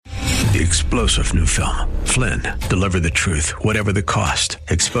The explosive new film, Flynn, deliver the truth, whatever the cost,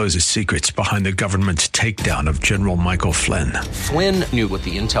 exposes secrets behind the government's takedown of General Michael Flynn. Flynn knew what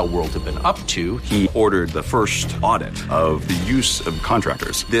the intel world had been up to. He ordered the first audit of the use of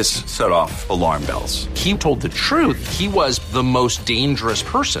contractors. This set off alarm bells. He told the truth. He was the most dangerous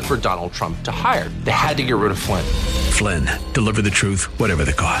person for Donald Trump to hire. They had to get rid of Flynn. Flynn, deliver the truth, whatever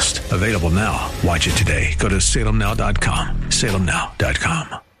the cost. Available now. Watch it today. Go to salemnow.com.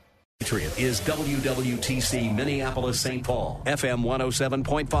 salemnow.com. Patriot is WWTC Minneapolis, St. Paul, FM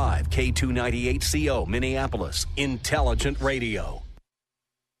 107.5, K298CO Minneapolis, Intelligent Radio.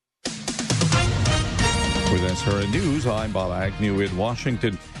 With SRN News, I'm Bob Agnew in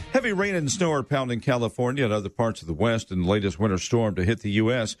Washington. Heavy rain and snow are pounding California and other parts of the West in the latest winter storm to hit the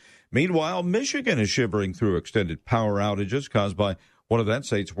U.S. Meanwhile, Michigan is shivering through extended power outages caused by one of that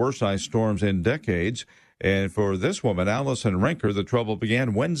state's worst ice storms in decades. And for this woman, Allison Renker, the trouble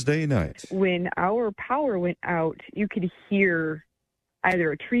began Wednesday night. When our power went out, you could hear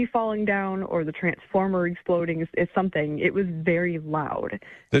either a tree falling down or the transformer exploding. It's something. It was very loud.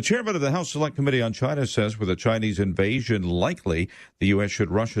 The chairman of the House Select Committee on China says with a Chinese invasion likely, the U.S. should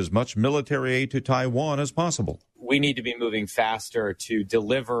rush as much military aid to Taiwan as possible. We need to be moving faster to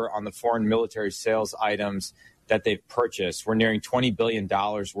deliver on the foreign military sales items that they've purchased. We're nearing $20 billion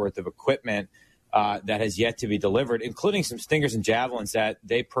worth of equipment that has yet to be delivered, including some Stingers and Javelins that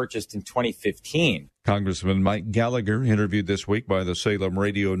they purchased in 2015. Congressman Mike Gallagher interviewed this week by the Salem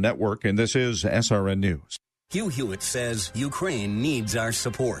Radio Network, and this is SRN News. Hugh Hewitt says Ukraine needs our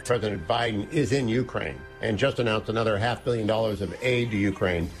support. President Biden is in Ukraine and just announced another $500 million of aid to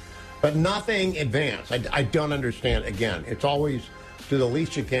Ukraine, but nothing advanced. I don't understand. Again, it's always do the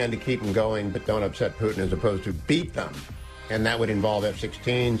least you can to keep them going, but don't upset Putin, as opposed to beat them. And that would involve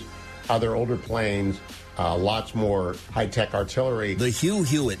F-16s, other older planes, lots more high-tech artillery. The Hugh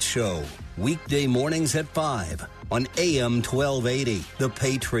Hewitt Show, weekday mornings at 5 on AM 1280, The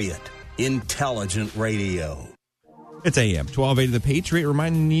Patriot, Intelligent Radio. It's AM 1280 The Patriot,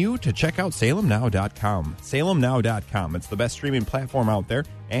 reminding you to check out salemnow.com. Salemnow.com. It's the best streaming platform out there,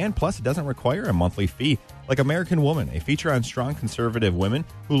 and plus it doesn't require a monthly fee. Like American Woman, a feature on strong conservative women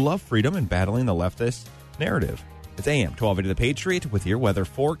who love freedom and battling the leftist narrative. It's AM 1280 The Patriot with your weather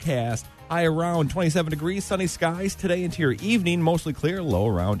forecast. High around 27 degrees, sunny skies today into your evening, mostly clear, low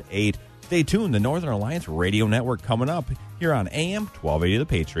around 8. Stay tuned, the Northern Alliance Radio Network coming up here on AM 1280 The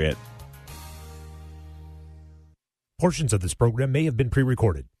Patriot. Portions of this program may have been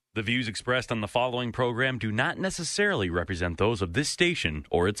pre-recorded. The views expressed on the following program do not necessarily represent those of this station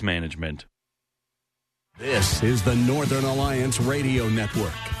or its management. This is the Northern Alliance Radio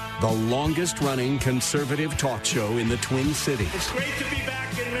Network, the longest-running conservative talk show in the Twin Cities. It's great to be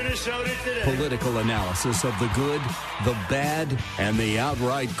back in Minnesota today. Political analysis of the good, the bad, and the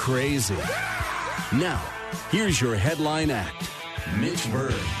outright crazy. Now, here's your headline act, Mitch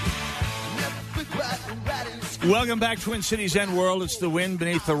Berg. Welcome back, Twin Cities and world. It's the wind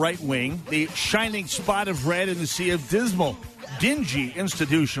beneath the right wing, the shining spot of red in the sea of dismal, dingy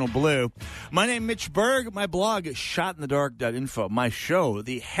institutional blue. My name is Mitch Berg. My blog is shotinthedark.info. My show,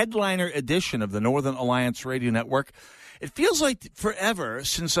 the headliner edition of the Northern Alliance Radio Network. It feels like forever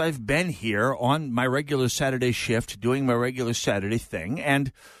since I've been here on my regular Saturday shift, doing my regular Saturday thing,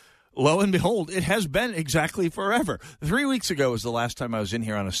 and lo and behold, it has been exactly forever. 3 weeks ago was the last time I was in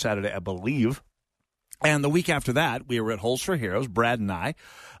here on a Saturday, I believe. And the week after that, we were at Holes for Heroes, Brad and I.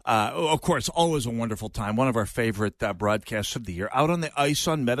 Of course, always a wonderful time. One of our favorite broadcasts of the year. Out on the ice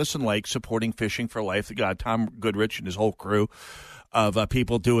on Medicine Lake, supporting Fishing for Life. The guy, Tom Goodrich, and his whole crew of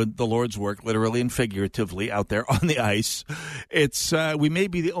people doing the Lord's work, literally and figuratively, out there on the ice. It's we may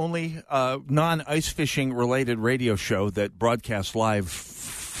be the only non-ice fishing related radio show that broadcasts live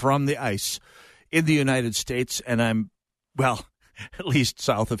from the ice in the United States. And I'm, well, at least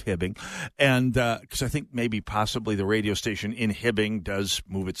south of Hibbing. And because I think maybe possibly the radio station in Hibbing does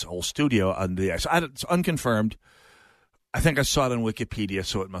move its whole studio on the ice. It's unconfirmed. I think I saw it on Wikipedia,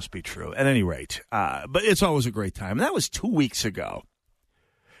 so it must be true. At any rate, but it's always a great time. And that was 2 weeks ago.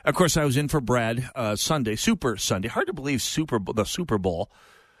 Of course, I was in for Brad Sunday, Super Sunday. Hard to believe the Super Bowl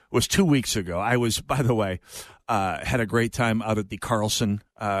was 2 weeks ago. I was, by the way, had a great time out at the Carlson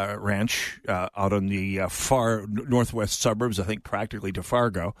Ranch out on the far northwest suburbs, I think practically to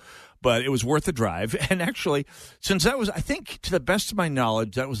Fargo. But it was worth the drive. And actually, since that was, I think, to the best of my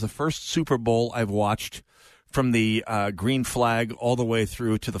knowledge, that was the first Super Bowl I've watched from the green flag all the way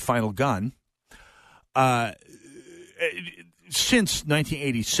through to the final gun. Since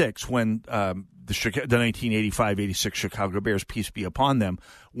 1986, when the 1985-86 Chicago Bears, peace be upon them,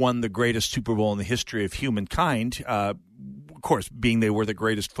 won the greatest Super Bowl in the history of humankind, of course, being they were the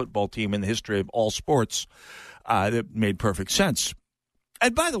greatest football team in the history of all sports, that made perfect sense.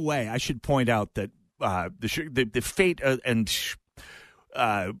 And by the way, I should point out that the fate and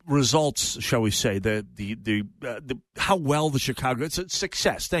results, shall we say, the how well the Chicago, it's a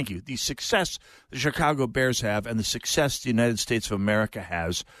success. Thank you. The success the Chicago Bears have and the success the United States of America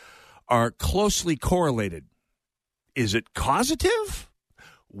has are closely correlated. Is it causative?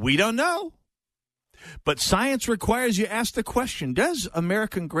 We don't know. But science requires you ask the question, does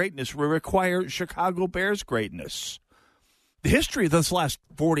American greatness require Chicago Bears greatness? The history of those last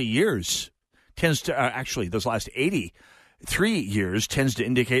 40 years tends to, actually, those last 83 years tends to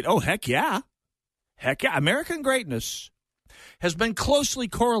indicate, oh, heck yeah. Heck yeah. American greatness has been closely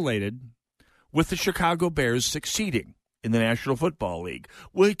correlated with the Chicago Bears succeeding in the National Football League.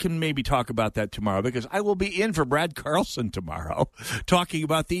 We can maybe talk about that tomorrow because I will be in for Brad Carlson tomorrow talking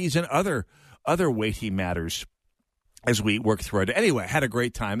about these and other weighty matters as we work through it. Anyway, I had a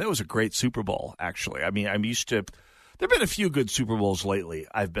great time. That was a great Super Bowl, actually. I mean, I'm used to – there have been a few good Super Bowls lately,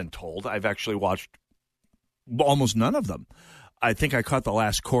 I've been told. I've actually watched almost none of them. I think I caught the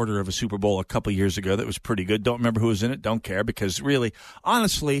last quarter of a Super Bowl a couple years ago that was pretty good. Don't remember who was in it. Don't care because really,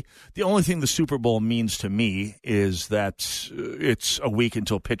 honestly, the only thing the Super Bowl means to me is that it's a week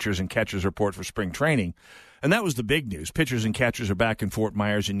until pitchers and catchers report for spring training. And that was the big news. Pitchers and catchers are back in Fort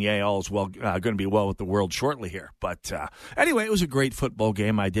Myers, and yay, all is well, going to be well with the world shortly here. But anyway, it was a great football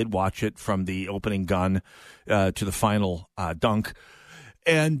game. I did watch it from the opening gun to the final dunk.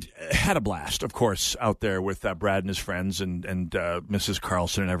 And had a blast, of course, out there with Brad and his friends and Mrs.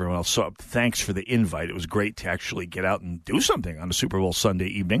 Carlson and everyone else. So thanks for the invite. It was great to actually get out and do something on a Super Bowl Sunday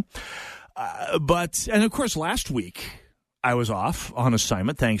evening. And of course, last week I was off on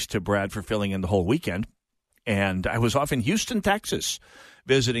assignment, thanks to Brad for filling in the whole weekend. And I was off in Houston, Texas,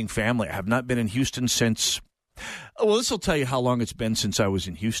 visiting family. I have not been in Houston since, well, this will tell you how long it's been since I was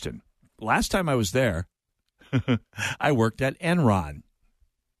in Houston. Last time I was there, I worked at Enron.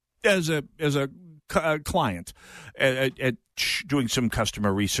 As a client at doing some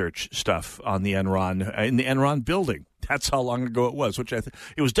customer research stuff on the Enron in the Enron building. That's how long ago it was. Which it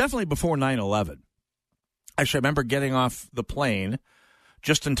was definitely before 9/11. Actually, I remember getting off the plane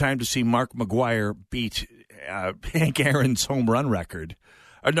just in time to see Mark McGwire beat Hank Aaron's home run record.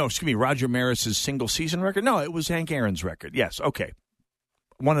 Roger Maris's single season record. No, it was Hank Aaron's record. Yes, okay.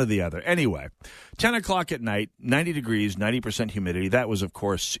 One or the other. Anyway, 10 o'clock at night, 90 degrees, 90% humidity. That was, of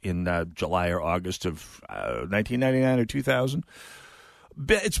course, in July or August of 1999 or 2000.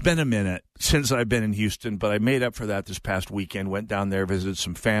 It's been a minute since I've been in Houston, but I made up for that this past weekend. Went down there, visited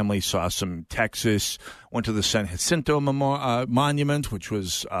some family, saw some Texas, went to the San Jacinto Monument, which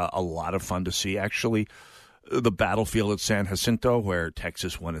was a lot of fun to see, actually. The battlefield at San Jacinto, where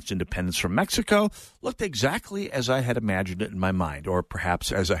Texas won its independence from Mexico, looked exactly as I had imagined it in my mind, or perhaps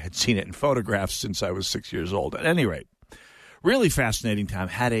as I had seen it in photographs since I was 6 years old. At any rate, really fascinating time.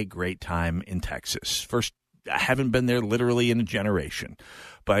 Had a great time in Texas. First, I haven't been there literally in a generation.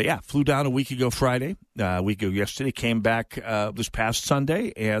 But, yeah, flew down a week ago Friday, a week ago yesterday, came back this past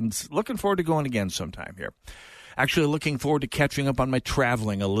Sunday, and looking forward to going again sometime here. Actually looking forward to catching up on my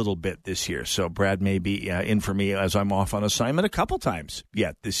traveling a little bit this year. So Brad may be in for me as I'm off on assignment a couple times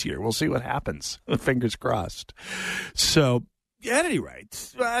yet this year. We'll see what happens. Fingers crossed. So at any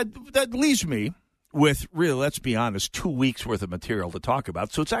rate, that leaves me with, really, let's be honest, 2 weeks worth of material to talk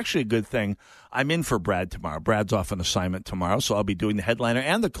about. So it's actually a good thing I'm in for Brad tomorrow. Brad's off on assignment tomorrow, so I'll be doing the headliner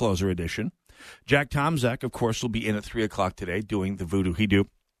and the closer edition. Jack Tomczak, of course, will be in at 3 o'clock today doing the Voodoo He Do.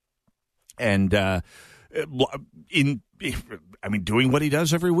 And, doing what he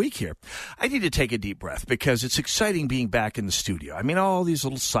does every week here. I need to take a deep breath because it's exciting being back in the studio. I mean, all these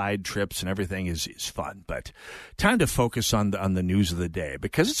little side trips and everything is fun, but time to focus on the news of the day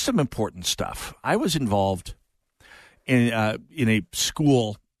because it's some important stuff. I was involved in a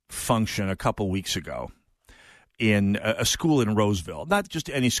school function a couple weeks ago in a school in Roseville. Not just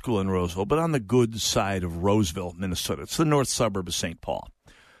any school in Roseville, but on the good side of Roseville, Minnesota. It's the north suburb of St. Paul.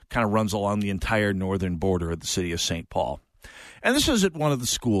 Kind of runs along the entire northern border of the city of St. Paul. And this is at one of the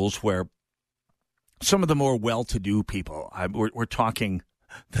schools where some of the more well-to-do people, we're talking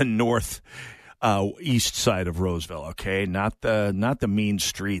the north east side of Roseville, okay? Not the mean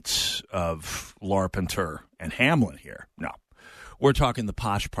streets of Larpenteur and Hamlin here. No. We're talking the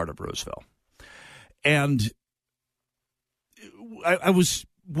posh part of Roseville. And I was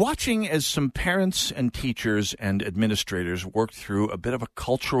watching as some parents and teachers and administrators worked through a bit of a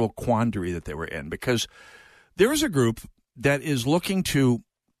cultural quandary that they were in because there is a group that is looking to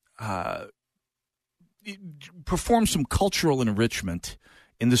perform some cultural enrichment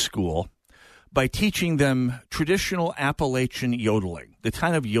in the school by teaching them traditional Appalachian yodeling, the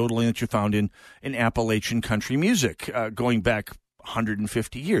kind of yodeling that you found in Appalachian country music going back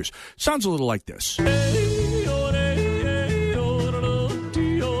 150 years. Sounds a little like this.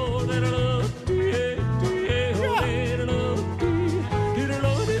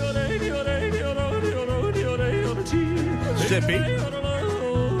 Zippy.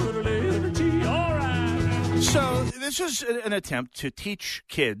 So this is an attempt to teach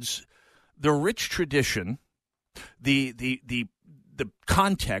kids the rich tradition, the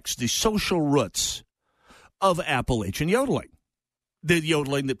context, the social roots of Appalachian yodeling. The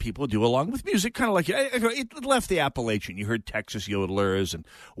yodeling that people do along with music, kind of like it left the Appalachian. You heard Texas yodelers and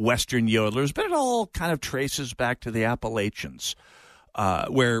Western yodelers, but it all kind of traces back to the Appalachians,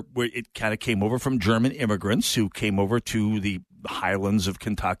 where it kind of came over from German immigrants who came over to the highlands of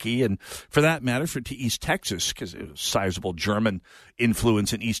Kentucky, and for that matter, to East Texas, because it was sizable German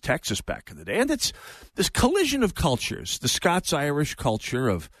influence in East Texas back in the day. And it's this collision of cultures, the Scots-Irish culture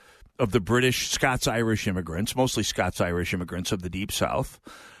of the British Scots-Irish immigrants, mostly Scots-Irish immigrants of the Deep South,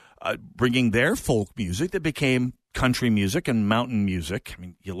 bringing their folk music that became country music and mountain music. I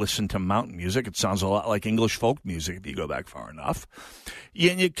mean, you listen to mountain music, it sounds a lot like English folk music if you go back far enough.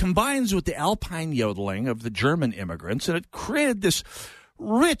 And it combines with the alpine yodeling of the German immigrants, and it created this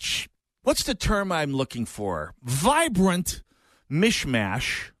rich, what's the term I'm looking for? Vibrant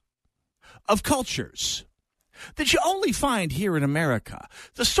mishmash of cultures that you only find here in America.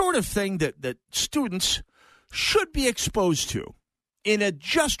 The sort of thing that students should be exposed to in a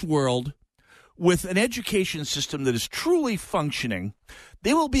just world with an education system that is truly functioning.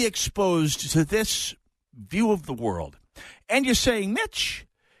 They will be exposed to this view of the world. And you're saying, Mitch,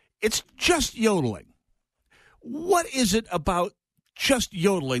 it's just yodeling. What is it about just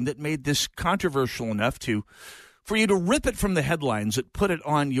yodeling that made this controversial enough for you to rip it from the headlines that put it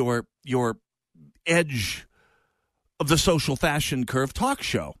on your edge of the social fashion curve talk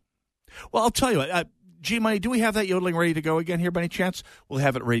show? Well, I'll tell you what, G-Money, do we have that yodeling ready to go again here by any chance? We'll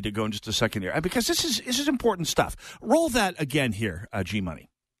have it ready to go in just a second here, because this is important stuff. Roll that again here,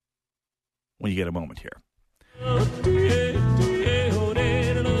 G-Money, when you get a moment here.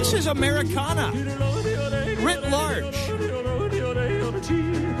 This is Americana, writ large.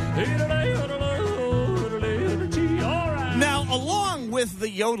 Now, along with the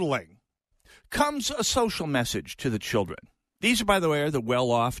yodeling comes a social message to the children. These, by the way, are the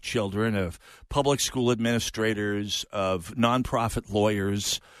well-off children of public school administrators, of nonprofit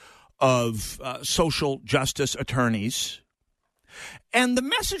lawyers, of social justice attorneys. And the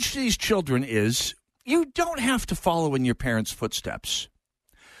message to these children is, you don't have to follow in your parents' footsteps.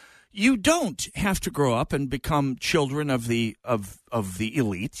 You don't have to grow up and become children of the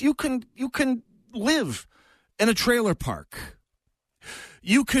elite. You can live in a trailer park.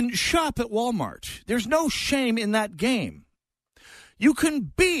 You can shop at Walmart. There's no shame in that game. You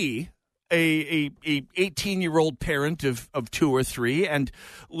can be a 18-year-old parent of 2 or 3 and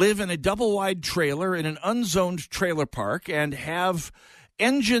live in a double-wide trailer in an unzoned trailer park and have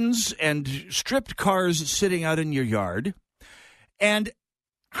engines and stripped cars sitting out in your yard. And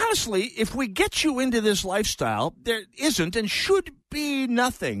honestly, if we get you into this lifestyle, there isn't and should be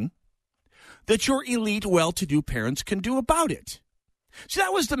nothing that your elite, well-to-do parents can do about it. See,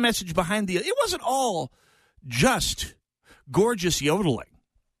 that was the message behind it wasn't all just gorgeous yodeling.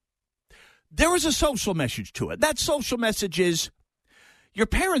 There was a social message to it. That social message is, your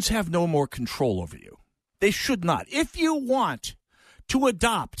parents have no more control over you. They should not. If you want to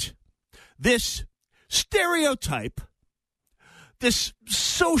adopt this stereotype, this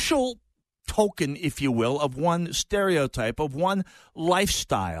social token, if you will, of one stereotype, of one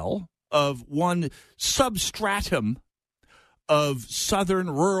lifestyle, of one substratum of Southern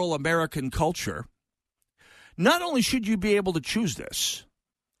rural American culture, not only should you be able to choose this,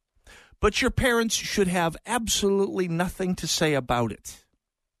 but your parents should have absolutely nothing to say about it.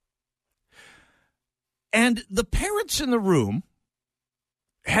 And the parents in the room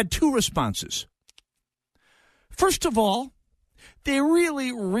had 2 responses. First of all, they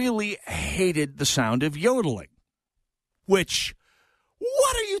really, really hated the sound of yodeling, which,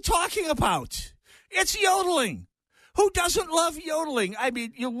 what are you talking about? It's yodeling. Who doesn't love yodeling? I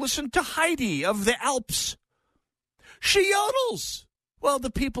mean, you listen to Heidi of the Alps. She yodels. Well, the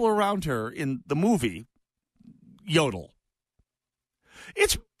people around her in the movie yodel.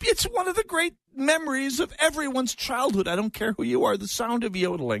 It's one of the great memories of everyone's childhood. I don't care who you are. The sound of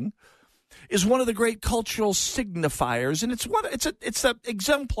yodeling is one of the great cultural signifiers, and it's an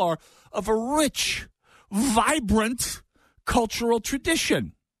exemplar of a rich, vibrant cultural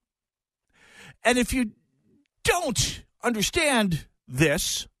tradition. And if you don't understand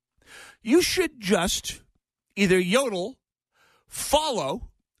this, you should just either yodel, follow,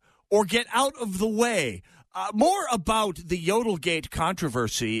 or get out of the way. More about the Yodelgate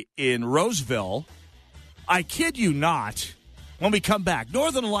controversy in Roseville. I kid you not. When we come back,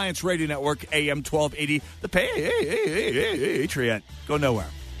 Northern Alliance Radio Network, AM 1280, the Patriot. Go nowhere.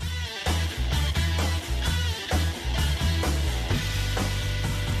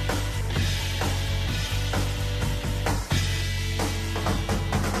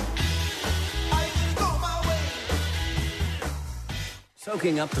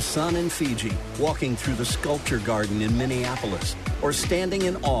 Soaking up the sun in Fiji, walking through the sculpture garden in Minneapolis, or standing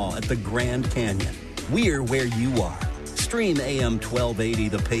in awe at the Grand Canyon. We're where you are. Stream AM 1280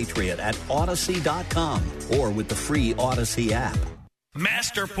 The Patriot at Odyssey.com or with the free Odyssey app.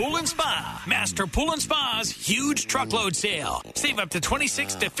 Master Pool and Spa. Master Pool and Spa's huge truckload sale. Save up to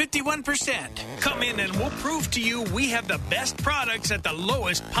 26 to 51%. Come in and we'll prove to you we have the best products at the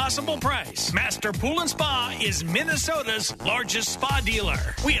lowest possible price. Master Pool and Spa is Minnesota's largest spa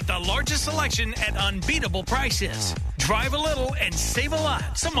dealer. We have the largest selection at unbeatable prices. Drive a little and save a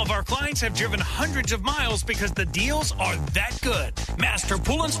lot. Some of our clients have driven hundreds of miles because the deals are that good. Master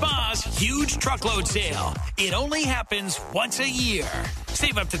Pool and Spa's huge truckload sale. It only happens once a year.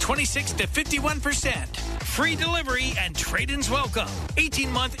 Save up to 26 to 51%. Free delivery and trade-ins welcome.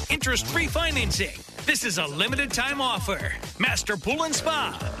 18-month interest-free financing. This is a limited-time offer. Master Pool and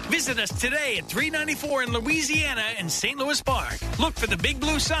Spa. Visit us today at 394 in Louisiana and St. Louis Park. Look for the big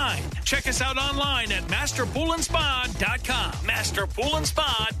blue sign. Check us out online at masterpoolandspa.com.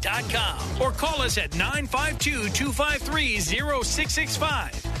 Masterpoolandspa.com. Or call us at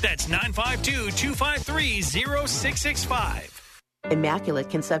 952-253-0665. That's 952-253-0665. Immaculate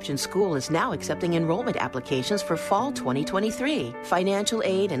Conception School is now accepting enrollment applications for fall 2023. Financial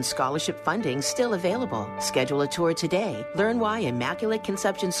aid and scholarship funding still available. Schedule a tour today. Learn why Immaculate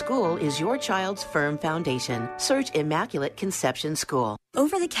Conception School is your child's firm foundation. Search Immaculate Conception School.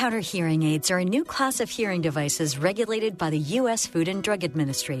 Over-the-counter hearing aids are a new class of hearing devices regulated by the U.S. Food and Drug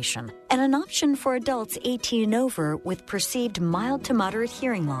Administration and an option for adults 18 and over with perceived mild to moderate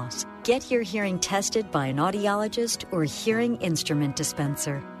hearing loss. Get your hearing tested by an audiologist or hearing instrument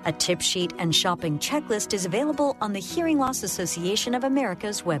dispenser. A tip sheet and shopping checklist is available on the Hearing Loss Association of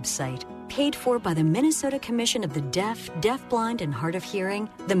America's website. Paid for by the Minnesota Commission of the Deaf, Deafblind, and Hard of Hearing,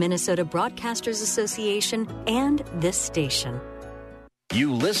 the Minnesota Broadcasters Association, and this station.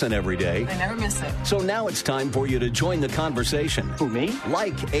 You listen every day. I never miss it. So now it's time for you to join the conversation. Who, me?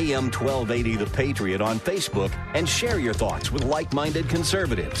 Like AM 1280 The Patriot on Facebook and share your thoughts with like-minded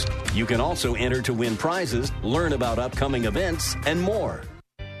conservatives. You can also enter to win prizes, learn about upcoming events, and more.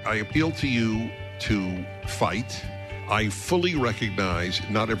 I appeal to you to fight. I fully recognize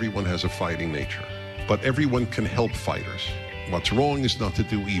not everyone has a fighting nature, but everyone can help fighters. What's wrong is not to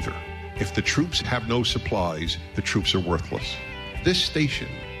do either. If the troops have no supplies, the troops are worthless. This station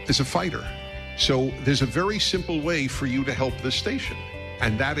is a fighter. So there's a very simple way for you to help this station,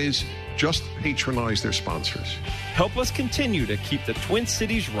 and that is just patronize their sponsors. Help us continue to keep the Twin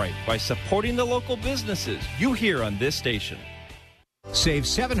Cities right by supporting the local businesses you hear on this station. Save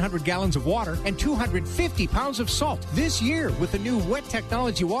 700 gallons of water and 250 pounds of salt this year with the new wet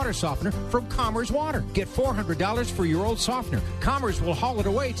technology water softener from Commerce Water. Get $400 for your old softener. Commerce will haul it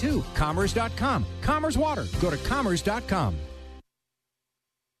away too. Commerce.com. Commerce Water. Go to Commerce.com.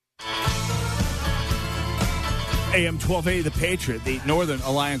 AM 1280 The Patriot, the Northern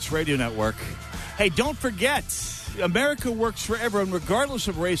Alliance Radio Network. Hey, don't forget, America works for everyone regardless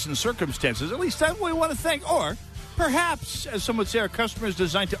of race and circumstances. At least that's what we want to think. Or perhaps, as some would say, our customers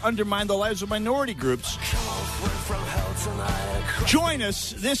designed to undermine the lives of minority groups. Join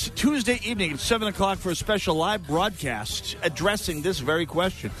us this Tuesday evening at 7 o'clock for a special live broadcast addressing this very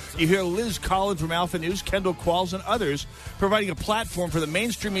question. You hear Liz Collins from Alpha News, Kendall Qualls, and others providing a platform for the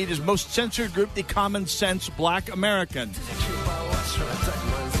mainstream media's most censored group, the Common Sense Black American.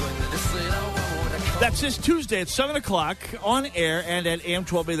 That's this Tuesday at 7 o'clock on air and at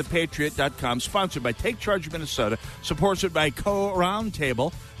am1280thepatriot.com. Sponsored by Take Charge Minnesota. Supported by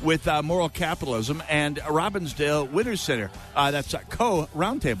Co-Roundtable with Moral Capitalism and Robbinsdale Winners Center. That's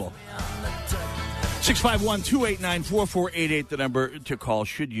Co-Roundtable. 651-289-4488, the number to call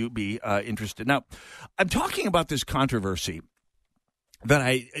should you be interested. Now, I'm talking about this controversy that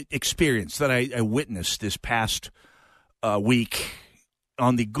I experienced, that I witnessed this past week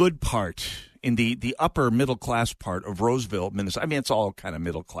on the good part, in the upper middle-class part of Roseville, Minnesota. I mean, it's all kind of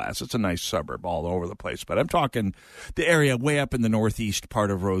middle-class. It's a nice suburb all over the place. But I'm talking the area way up in the northeast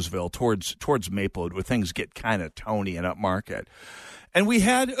part of Roseville towards Maplewood, where things get kind of tony and upmarket. And we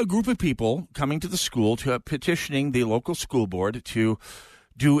had a group of people coming to the school to petitioning the local school board to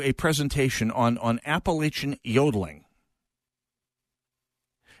do a presentation on Appalachian yodeling.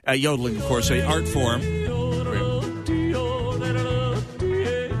 Yodeling, of course, an art form.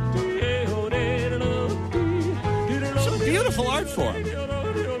 It's a beautiful art form.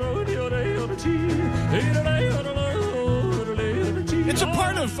 It's a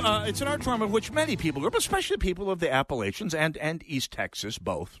part of, it's an art form of which many people grew up, especially people of the Appalachians and East Texas,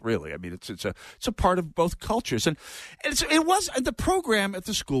 both, really. I mean, it's a part of both cultures. And the program at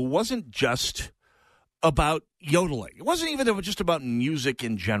the school wasn't just about yodeling. It wasn't even just about music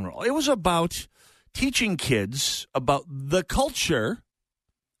in general. It was about teaching kids about the culture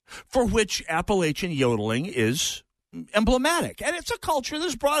for which Appalachian yodeling is emblematic. And it's a culture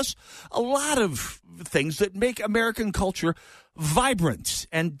that's brought us a lot of things that make American culture vibrant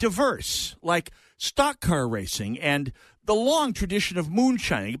and diverse, like stock car racing and the long tradition of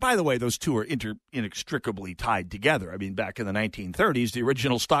moonshining. By the way, those two are inextricably tied together. I mean, back in the 1930s, the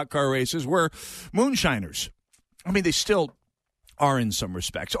original stock car races were moonshiners. I mean, they still are in some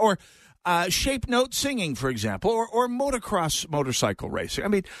respects. Or shape note singing, for example, or motocross motorcycle racing. I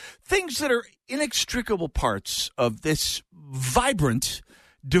mean, things that are inextricable parts of this vibrant,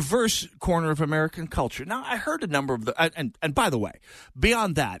 diverse corner of American culture. Now, I heard a number of and by the way,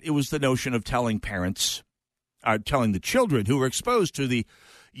 beyond that, it was the notion of telling parents, telling the children who were exposed to the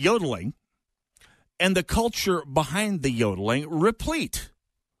yodeling and the culture behind the yodeling, replete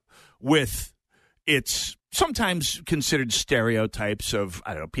with its sometimes considered stereotypes of,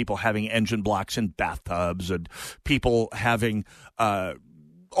 I don't know, people having engine blocks in bathtubs and people having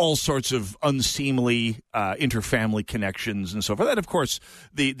all sorts of unseemly interfamily connections and so forth. And, of course,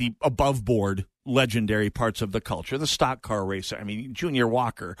 the above-board legendary parts of the culture, the stock car racer. I mean, Junior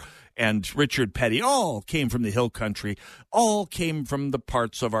Walker and Richard Petty all came from the hill country, all came from the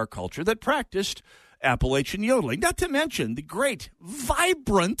parts of our culture that practiced Appalachian yodeling, not to mention the great,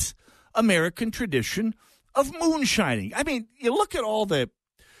 vibrant American tradition of moonshining. I mean, you look at all the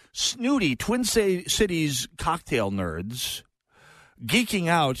snooty Twin Cities cocktail nerds geeking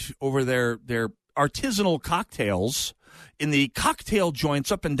out over their artisanal cocktails in the cocktail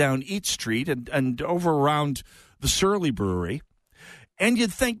joints up and down Eat Street and over around the Surly Brewery. And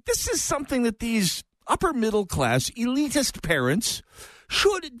you'd think this is something that these upper middle class elitist parents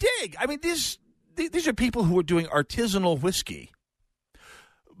should dig. I mean, these are people who were doing artisanal whiskey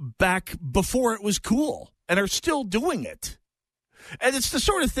back before it was cool and are still doing it. And it's the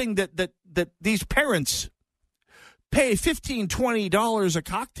sort of thing that these parents pay $15, $20 a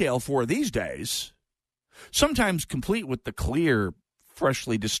cocktail for these days, sometimes complete with the clear,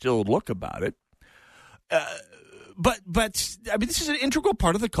 freshly distilled look about it. But I mean, this is an integral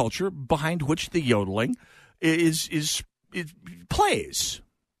part of the culture behind which the yodeling is plays.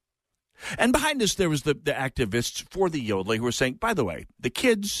 And behind this, there was the activists for the yodeling who were saying, by the way, the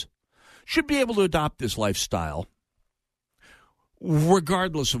kids should be able to adopt this lifestyle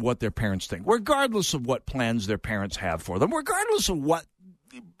regardless of what their parents think, regardless of what plans their parents have for them, regardless of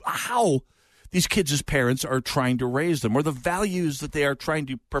how these kids as parents are trying to raise them or the values that they are trying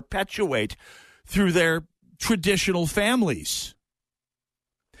to perpetuate through their traditional families.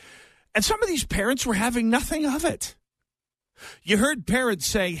 And some of these parents were having nothing of it. You heard parents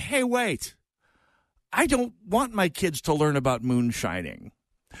saying, hey, wait, I don't want my kids to learn about moonshining.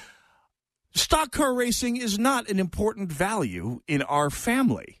 Stock car racing is not an important value in our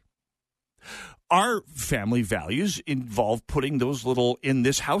family. Our family values involve putting those little in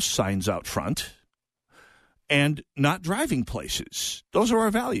this house signs out front and not driving places. Those are our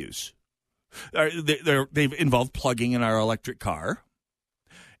values. They've involved plugging in our electric car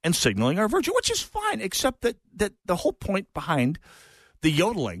and signaling our virtue, which is fine, except that the whole point behind the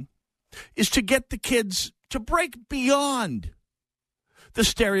yodeling is to get the kids to break beyond the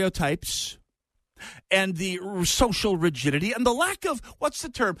stereotypes and the social rigidity and the lack of, what's the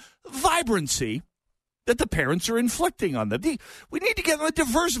term, vibrancy that the parents are inflicting on them. We need to get them a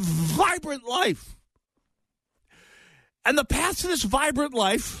diverse, vibrant life. And the path to this vibrant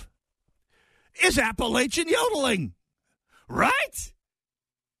life is Appalachian yodeling, right?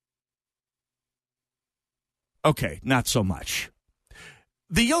 Okay, not so much.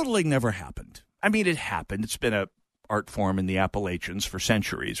 The yodeling never happened. I mean, it happened. It's been a art form in the Appalachians for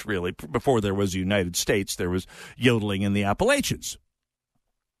centuries, really. Before there was the United States, there was yodeling in the Appalachians.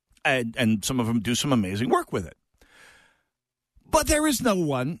 And some of them do some amazing work with it. But there is no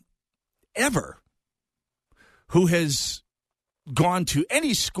one ever who has gone to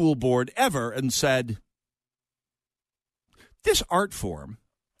any school board ever and said, this art form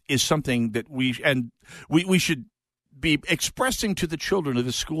is something that we should be expressing to the children of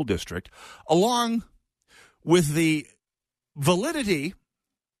the school district, along with the validity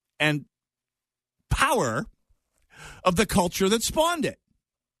and power of the culture that spawned it.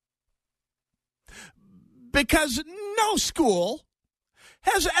 Because no school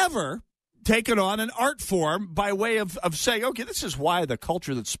has ever taken on an art form by way of saying, okay, this is why the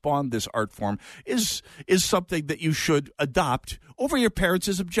culture that spawned this art form is something that you should adopt over your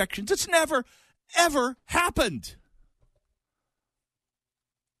parents' objections. It's never, ever happened.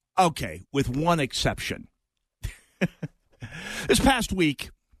 Okay, with one exception. This past week,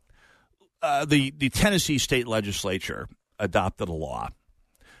 the Tennessee state legislature adopted a law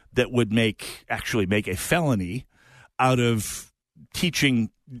that would actually make a felony out of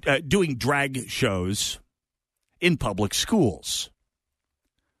doing drag shows in public schools.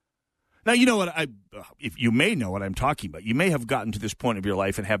 Now, you know what if you may know what I'm talking about. You may have gotten to this point of your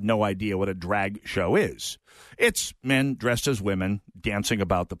life and have no idea what a drag show is. It's men dressed as women dancing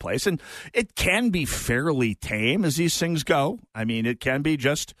about the place, and it can be fairly tame as these things go. I mean, it can be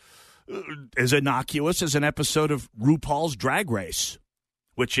just as innocuous as an episode of RuPaul's Drag Race,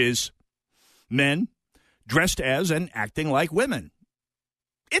 which is men dressed as and acting like women.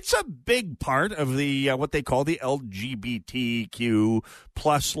 It's a big part of the what they call the LGBTQ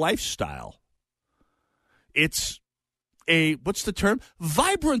plus lifestyle. It's what's the term?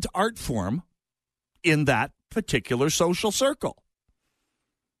 Vibrant art form in that particular social circle.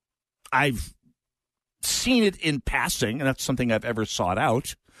 I've seen it in passing, and that's something I've ever sought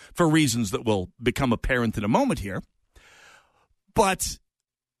out for reasons that will become apparent in a moment here. But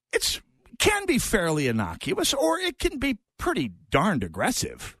it can be fairly innocuous, or it can be pretty darned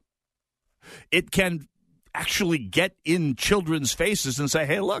aggressive. It can actually get in children's faces and say,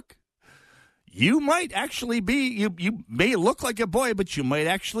 hey, look, you might actually be, you may look like a boy, but you might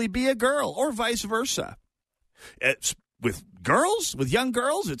actually be a girl, or vice versa. It's with girls, with young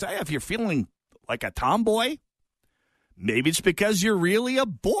girls, it's if you're feeling like a tomboy, maybe it's because you're really a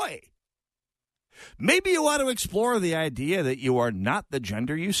boy. Maybe you want to explore the idea that you are not the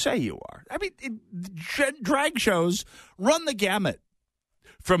gender you say you are. I mean, drag shows run the gamut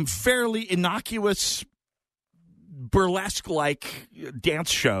from fairly innocuous, burlesque-like dance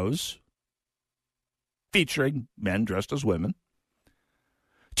shows featuring men dressed as women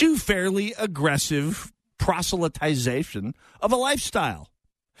to fairly aggressive proselytization of a lifestyle.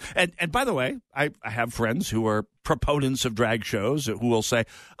 And by the way, I have friends who are proponents of drag shows who will say,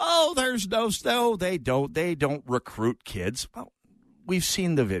 oh, there's no, they don't recruit kids. Well, we've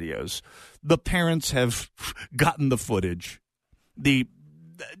seen the videos. The parents have gotten the footage.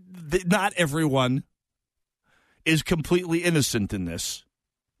 Not everyone is completely innocent in this.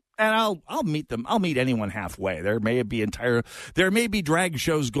 And I'll meet them. I'll meet anyone halfway. There may be drag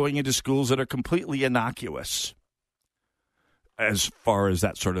shows going into schools that are completely innocuous as far as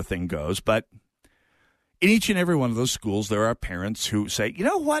that sort of thing goes. But in each and every one of those schools, there are parents who say, you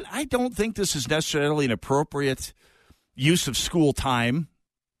know what, I don't think this is necessarily an appropriate use of school time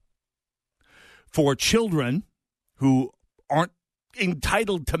for children who aren't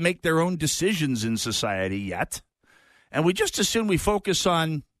entitled to make their own decisions in society yet. And we just assume we focus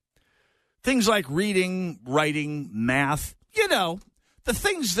on things like reading, writing, math, the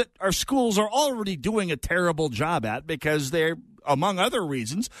things that our schools are already doing a terrible job at because they're, among other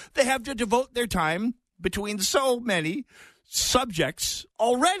reasons, they have to devote their time between so many subjects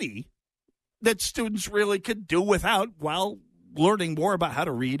already that students really could do without while learning more about how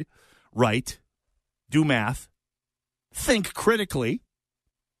to read, write, do math, think critically.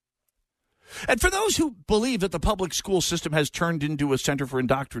 And for those who believe that the public school system has turned into a center for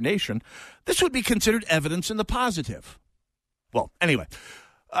indoctrination, this would be considered evidence in the positive. Well, anyway,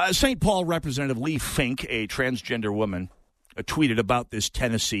 St. Paul Representative Lee Fink, a transgender woman, tweeted about this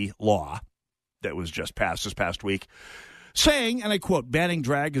Tennessee law that was just passed this past week, saying, and I quote, banning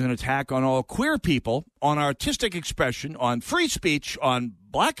drag is an attack on all queer people, on artistic expression, on free speech, on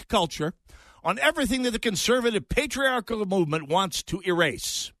black culture, on everything that the conservative patriarchal movement wants to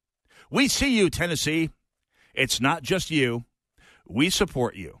erase. We see you, Tennessee. It's not just you. We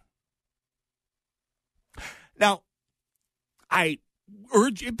support you. Now, I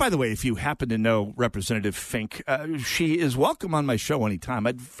urge you, by the way, if you happen to know Representative Fink, she is welcome on my show anytime.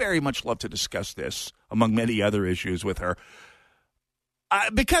 I'd very much love to discuss this, among many other issues, with her.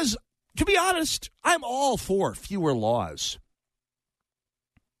 Because, to be honest, I'm all for fewer laws.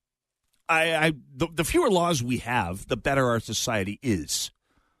 The fewer laws we have, the better our society is.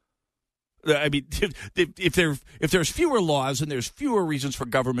 I mean, if there's fewer laws and there's fewer reasons for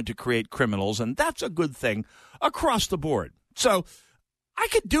government to create criminals, and that's a good thing across the board. So I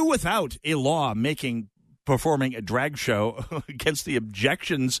could do without a law performing a drag show against the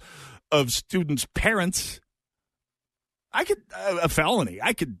objections of students' parents. a felony.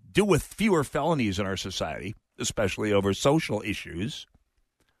 I could do with fewer felonies in our society, especially over social issues.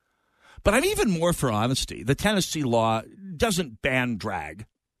 But I'm even more for honesty. The Tennessee law doesn't ban drag.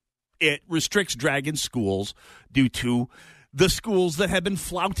 It restricts drag in schools due to the schools that have been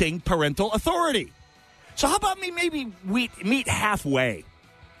flouting parental authority. So how about maybe we meet halfway?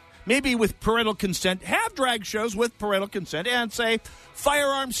 Maybe with parental consent, have drag shows with parental consent and say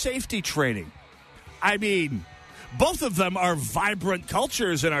firearm safety training. I mean, both of them are vibrant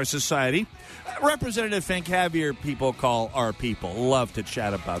cultures in our society. Representative Fink, have your people call our people. Love to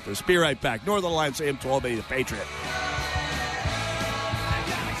chat about this. Be right back. Northern Alliance AM 1280, The Patriot.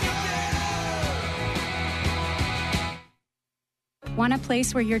 Want a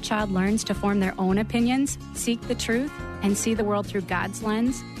place where your child learns to form their own opinions, seek the truth, and see the world through God's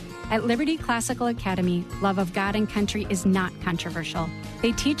lens? At Liberty Classical Academy, love of God and country is not controversial.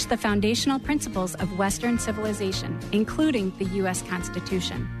 They teach the foundational principles of Western civilization, including the U.S.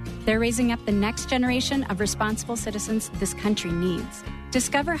 Constitution. They're raising up the next generation of responsible citizens this country needs.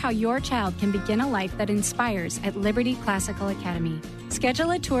 Discover how your child can begin a life that inspires at Liberty Classical Academy.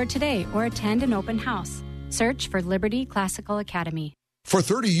 Schedule a tour today or attend an open house. Search for Liberty Classical Academy. For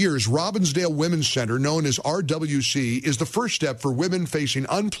 30 years, Robbinsdale Women's Center, known as RWC, is the first step for women facing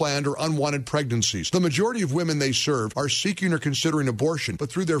unplanned or unwanted pregnancies. The majority of women they serve are seeking or considering abortion,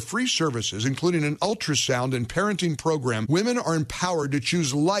 but through their free services, including an ultrasound and parenting program, women are empowered to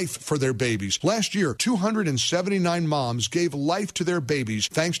choose life for their babies. Last year, 279 moms gave life to their babies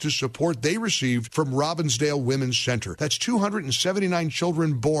thanks to support they received from Robbinsdale Women's Center. That's 279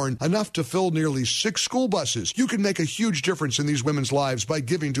 children born, enough to fill nearly 6 school buses. You can make a huge difference in these women's lives by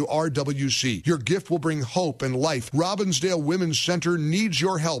giving to RWC. Your gift will bring hope and life. Robbinsdale Women's Center needs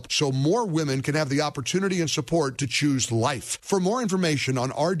your help so more women can have the opportunity and support to choose life. For more information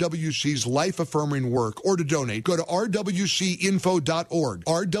on RWC's life-affirming work or to donate, go to rwcinfo.org.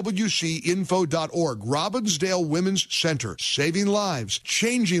 rwcinfo.org. Robbinsdale Women's Center. Saving lives,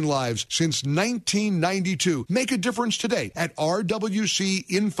 changing lives since 1992. Make a difference today at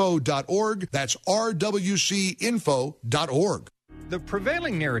rwcinfo.org. That's rwcinfo.org. The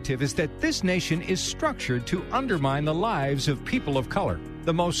prevailing narrative is that this nation is structured to undermine the lives of people of color.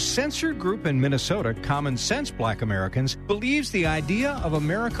 The most censored group in Minnesota, Common Sense Black Americans, believes the idea of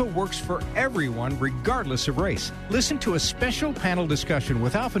America works for everyone regardless of race. Listen to a special panel discussion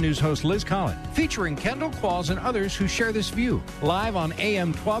with Alpha News host Liz Collin, featuring Kendall Qualls and others who share this view. Live on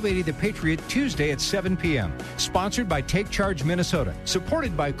AM 1280 The Patriot, Tuesday at 7 p.m. Sponsored by Take Charge Minnesota.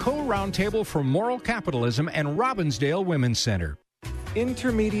 Supported by Co-Roundtable for Moral Capitalism and Robbinsdale Women's Center.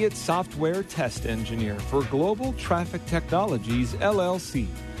 Intermediate Software Test Engineer for Global Traffic Technologies, LLC,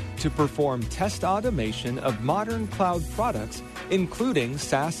 to perform test automation of modern cloud products, including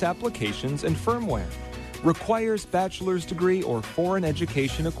SaaS applications and firmware. Requires bachelor's degree or foreign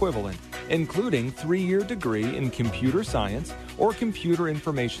education equivalent, including 3-year degree in computer science or computer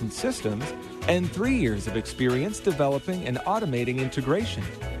information systems, and 3 years of experience developing and automating integration,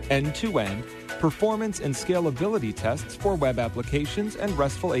 end-to-end, performance and scalability tests for web applications and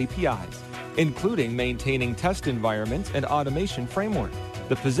RESTful APIs, including maintaining test environments and automation framework.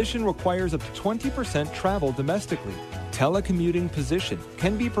 The position requires up to 20% travel domestically. Telecommuting position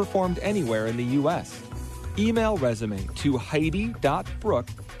can be performed anywhere in the U.S. Email resume to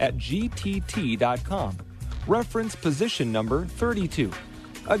heidi.brook@gtt.com. Reference position number 32.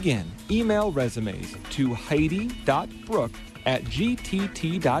 Again, email resumes to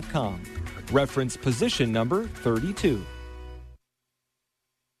heidi.brook@gtt.com. Reference position number 32.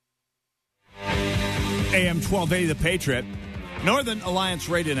 AM 1280, The Patriot. Northern Alliance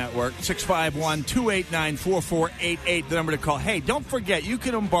Radio Network, 651-289-4488, the number to call. Hey, don't forget, you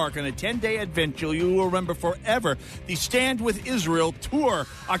can embark on a 10-day adventure you will remember forever. The Stand With Israel Tour,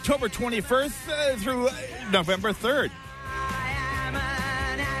 October 21st through November 3rd.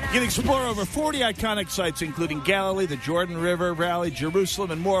 You can explore over 40 iconic sites, including Galilee, the Jordan River Valley, Jerusalem,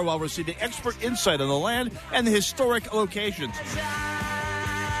 and more, while receiving expert insight on the land and the historic locations.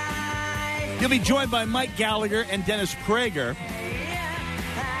 You'll be joined by Mike Gallagher and Dennis Prager,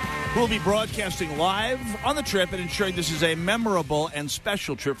 who will be broadcasting live on the trip and ensuring this is a memorable and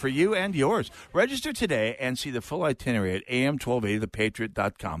special trip for you and yours. Register today and see the full itinerary at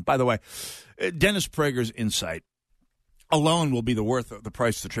am1280thepatriot.com. By the way, Dennis Prager's insight alone will be the worth of the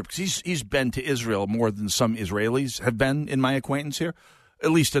price of the trip, because he's been to Israel more than some Israelis have been in my acquaintance here,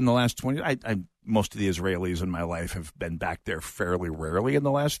 at least in the last 20. Most of the Israelis in my life have been back there fairly rarely in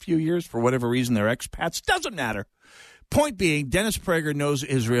the last few years. For whatever reason, they're expats. Doesn't matter. Point being, Dennis Prager knows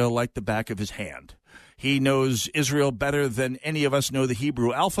Israel like the back of his hand. He knows Israel better than any of us know the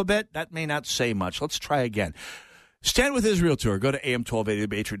Hebrew alphabet. That may not say much. Let's try again. Stand with Israel tour. Go to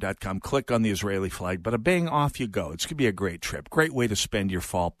am1280thepatriot.com. Click on the Israeli flag. Bada bing, off you go. It's going to be a great trip. Great way to spend your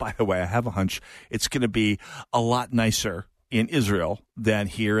fall. By the way, I have a hunch it's going to be a lot nicer in Israel than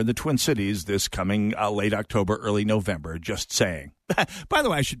here in the Twin Cities this coming late October, early November. Just saying. By the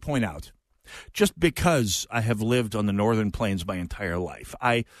way, I should point out, just because I have lived on the Northern Plains my entire life,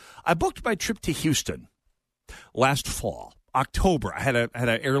 I booked my trip to Houston last fall. October, I had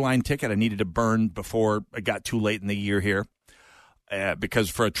an airline ticket I needed to burn before it got too late in the year here because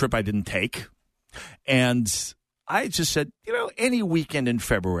for a trip I didn't take. And I just said, any weekend in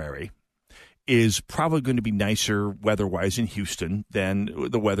February is probably going to be nicer weather-wise in Houston than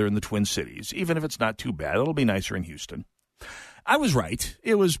the weather in the Twin Cities. Even if it's not too bad, it'll be nicer in Houston. I was right.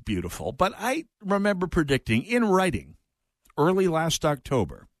 It was beautiful. But I remember predicting in writing early last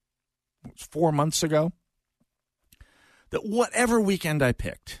October, it was 4 months ago, that whatever weekend I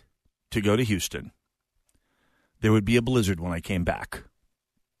picked to go to Houston, there would be a blizzard when I came back.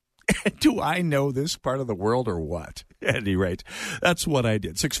 Do I know this part of the world or what? At any rate, that's what I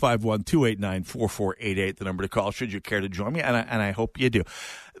did. 651-289-4488, the number to call should you care to join me, and I hope you do.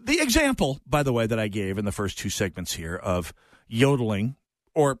 The example, by the way, that I gave in the first two segments here of yodeling,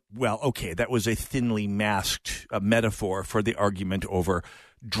 that was a thinly masked metaphor for the argument over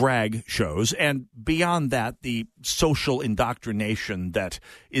drag shows, and beyond that, the social indoctrination that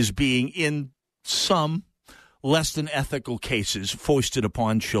is being, in some less than ethical cases, foisted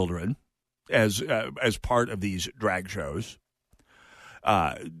upon children as part of these drag shows,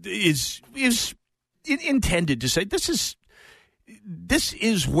 is intended to say this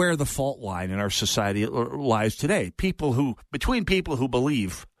is where the fault line in our society lies today. Between people who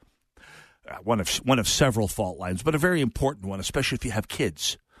believe. One of several fault lines, but a very important one, especially if you have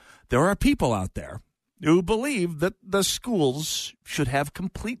kids. There are people out there who believe that the schools should have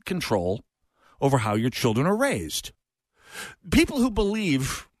complete control over how your children are raised. People who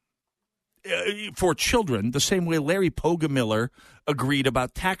believe for children the same way Larry Poggemiller agreed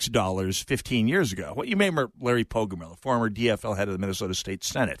about tax dollars 15 years ago. Well, you may remember Larry Poggemiller, former DFL head of the Minnesota State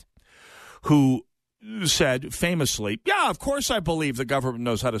Senate, who said famously, yeah, of course I believe the government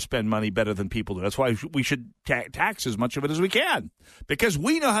knows how to spend money better than people do. That's why we should tax as much of it as we can, because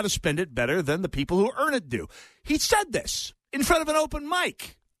we know how to spend it better than the people who earn it do. He said this in front of an open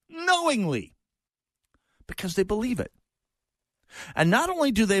mic, knowingly, because they believe it. And not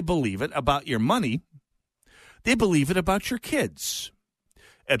only do they believe it about your money, they believe it about your kids.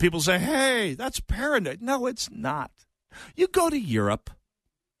 And people say, hey, that's paranoid. No, it's not. You go to Europe.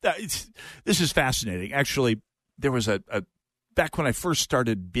 This is fascinating. Actually, there was back when I first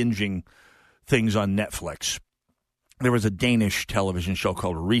started binging things on Netflix, there was a Danish television show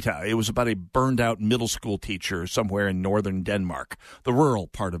called Rita. It was about a burned-out middle school teacher somewhere in northern Denmark, the rural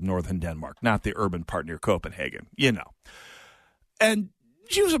part of northern Denmark, not the urban part near Copenhagen, And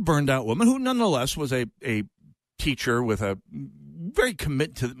she was a burned-out woman who nonetheless was a teacher with a very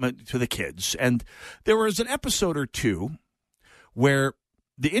commitment to the kids. And there was an episode or two where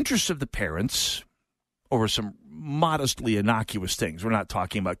the interests of the parents over some modestly innocuous things. We're not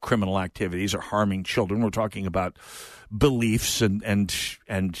talking about criminal activities or harming children. We're talking about beliefs and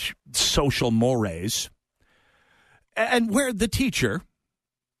social mores. And where the teacher,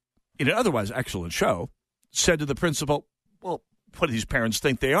 in an otherwise excellent show, said to the principal, well, what do these parents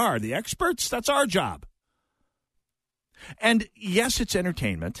think they are? The experts? That's our job. And yes, it's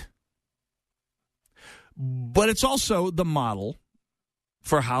entertainment, but it's also the model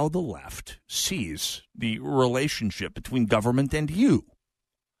for how the left sees the relationship between government and you.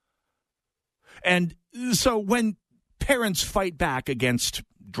 And so when parents fight back against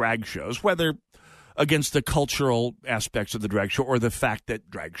drag shows, whether against the cultural aspects of the drag show or the fact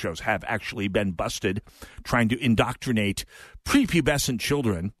that drag shows have actually been busted trying to indoctrinate prepubescent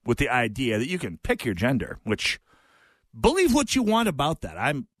children with the idea that you can pick your gender, which believe what you want about that.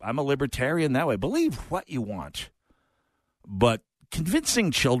 I'm a libertarian that way. Believe what you want. But convincing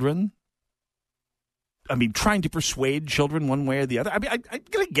children, trying to persuade children one way or the other, I'm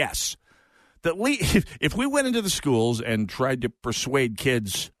going to guess that if we went into the schools and tried to persuade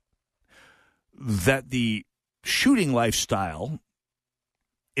kids that the shooting lifestyle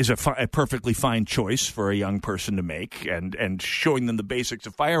is a perfectly fine choice for a young person to make and showing them the basics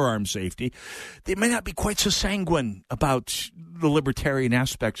of firearm safety, they may not be quite so sanguine about the libertarian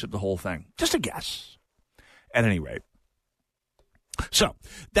aspects of the whole thing. Just a guess. At any rate. So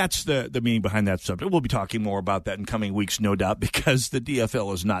that's the meaning behind that subject. We'll be talking more about that in coming weeks, no doubt, because the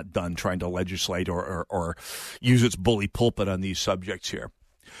DFL is not done trying to legislate or use its bully pulpit on these subjects here.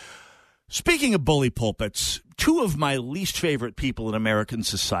 Speaking of bully pulpits, two of my least favorite people in American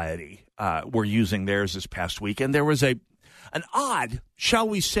society were using theirs this past week, and there was an odd, shall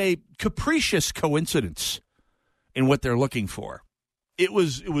we say, capricious coincidence in what they're looking for. It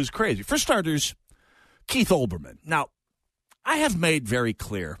was crazy. For starters, Keith Olberman. Now, I have made very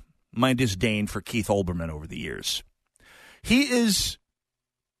clear my disdain for Keith Olberman over the years. He is,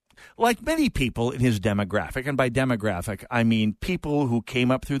 like many people in his demographic, and by demographic, I mean people who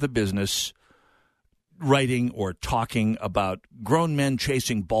came up through the business writing or talking about grown men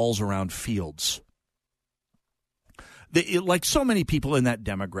chasing balls around fields. Like so many people in that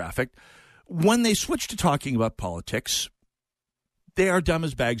demographic, when they switch to talking about politics, they are dumb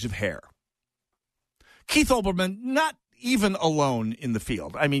as bags of hair. Keith Olberman, not even alone in the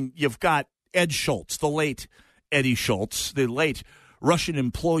field. I mean, you've got Ed Schultz, the late Eddie Schultz, the late Russian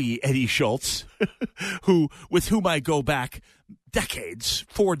employee Eddie Schultz, with whom I go back decades,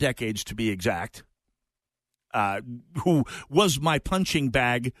 4 decades to be exact, who was my punching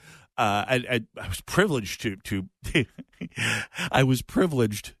bag. I was privileged to I was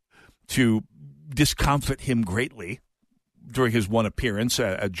privileged to discomfit him greatly during his one appearance,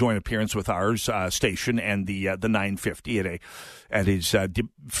 a joint appearance with ours station and the 950 at his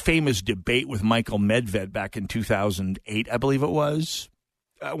famous debate with Michael Medved back in 2008, I believe it was.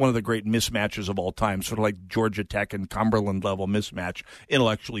 One of the great mismatches of all time, sort of like Georgia Tech and Cumberland level mismatch,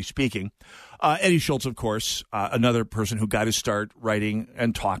 intellectually speaking. Eddie Schultz, of course, another person who got his start writing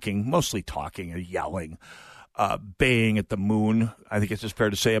and talking, mostly talking and yelling, baying at the moon, I think it's just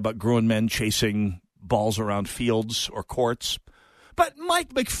fair to say, about grown men chasing balls around fields or courts. But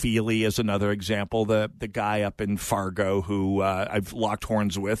Mike McFeely is another example, the guy up in Fargo who I've locked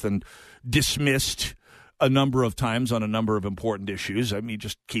horns with and dismissed a number of times on a number of important issues. I mean, he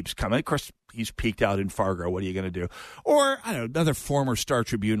just keeps coming. Of course, he's peaked out in Fargo. What are you going to do? Or, I don't know, another former Star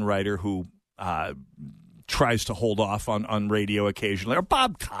Tribune writer who tries to hold off on radio occasionally. Or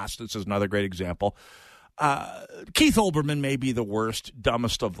Bob Costas is another great example. Keith Olberman may be the worst,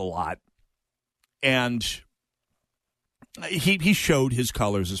 dumbest of the lot. And he showed his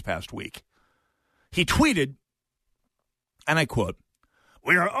colors this past week. He tweeted, and I quote,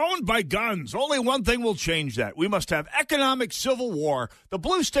 "We are owned by guns. Only one thing will change that. We must have economic civil war. The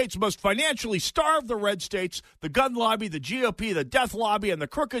blue states must financially starve the red states, the gun lobby, the GOP, the death lobby, and the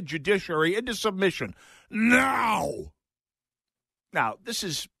crooked judiciary into submission. Now!" Now, this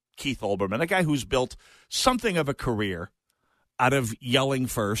is Keith Olberman, a guy who's built something of a career out of yelling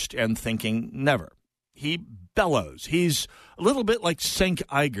first and thinking never. He bellows. He's a little bit like Cenk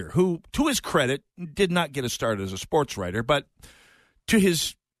Uygur, who, to his credit, did not get a start as a sports writer, but to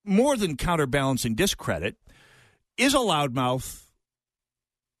his more than counterbalancing discredit, is a loudmouth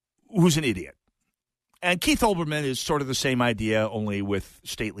who's an idiot. And Keith Olberman is sort of the same idea, only with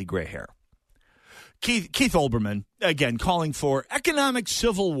stately gray hair. Keith Olberman, again, calling for economic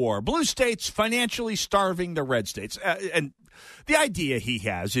civil war, blue states financially starving the red states. And the idea he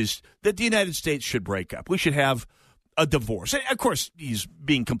has is that the United States should break up. We should have a divorce. And of course, he's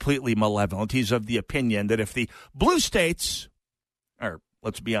being completely malevolent. He's of the opinion that if the blue states, or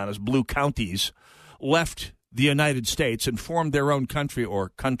let's be honest, blue counties, left the United States and formed their own country or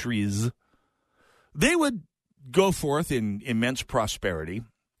countries, they would go forth in immense prosperity,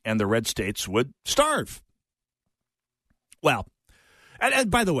 and the red states would starve. Well,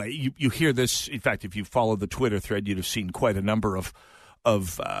 and by the way, you hear this. In fact, if you follow the Twitter thread, you'd have seen quite a number of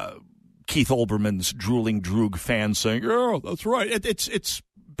Keith Olberman's drooling droog fans saying, "Oh, that's right." It's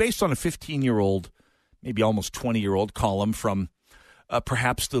based on a 15-year-old, maybe almost 20-year-old column from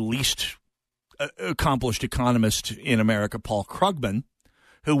perhaps the least accomplished economist in America, Paul Krugman,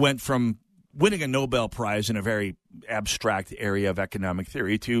 who went from winning a Nobel Prize in a very abstract area of economic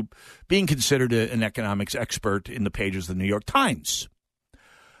theory to being considered an economics expert in the pages of the New York Times.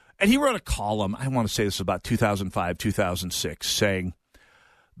 And he wrote a column, I want to say this was about 2005, 2006, saying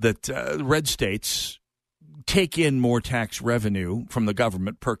that red states take in more tax revenue from the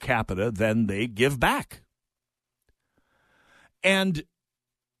government per capita than they give back. And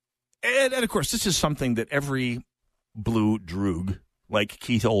of course, this is something that every blue droog like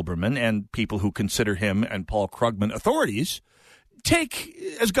Keith Olberman and people who consider him and Paul Krugman authorities take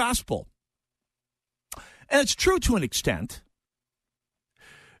as gospel. And it's true to an extent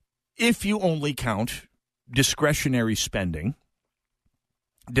if you only count discretionary spending,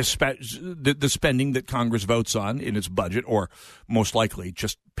 the spending that Congress votes on in its budget, or most likely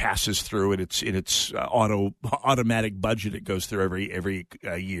just passes through in its automatic budget it goes through every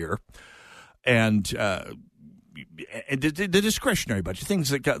year, and the discretionary budget, things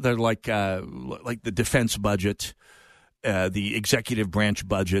that are like the defense budget the executive branch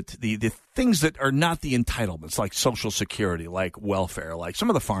budget, the things that are not the entitlements, like Social Security, like welfare, like some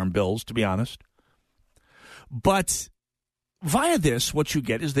of the farm bills, to be honest. But via this, what you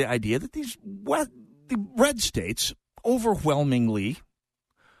get is the idea that the red states, overwhelmingly,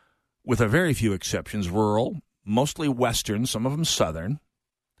 with a very few exceptions, rural, mostly western, some of them southern,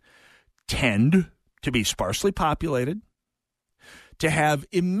 tend to be sparsely populated, to have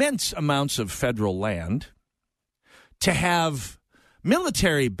immense amounts of federal land, to have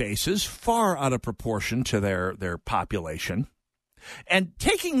military bases far out of proportion to their population, and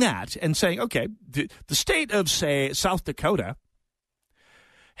taking that and saying, okay, the state of, say, South Dakota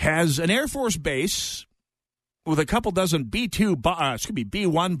has an Air Force base with a couple dozen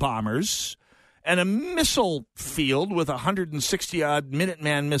B-1 bombers and a missile field with 160-odd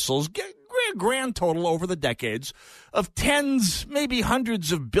Minuteman missiles, grand total over the decades of tens, maybe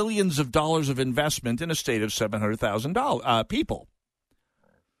hundreds of billions of dollars of investment in a state of 700,000 people.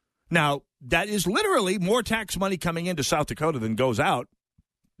 Now, that is literally more tax money coming into South Dakota than goes out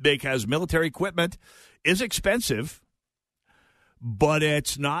because military equipment is expensive, but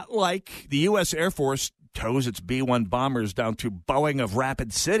it's not like the U.S. Air Force tows its B-1 bombers down to Boeing of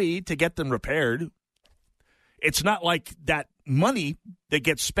Rapid City to get them repaired. It's not like that money that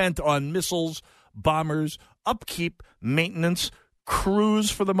gets spent on missiles, bombers, upkeep, maintenance, crews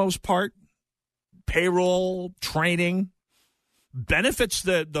for the most part, payroll, training, benefits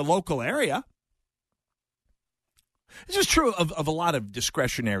the local area. This is true of a lot of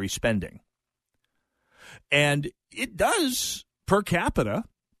discretionary spending. And it does, per capita,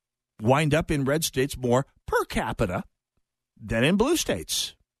 wind up in red states more per capita than in blue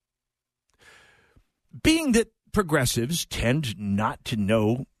states. Being that progressives tend not to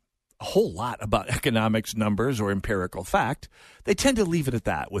know a whole lot about economics, numbers, or empirical fact, they tend to leave it at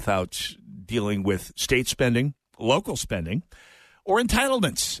that without dealing with state spending, local spending, or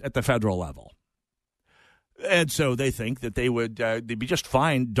entitlements at the federal level. And so they think that they'd be just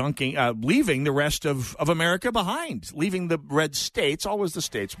fine leaving the rest of America behind, leaving the red states, always the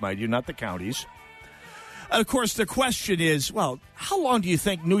states, mind you, not the counties. And of course, the question is, well, how long do you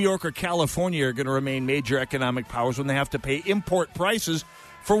think New York or California are going to remain major economic powers when they have to pay import prices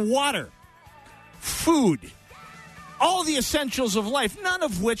for water, food, all the essentials of life, none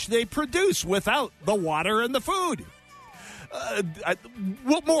of which they produce without the water and the food?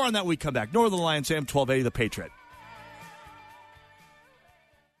 More on that when we come back. Northern Alliance, AM 1280, The Patriot.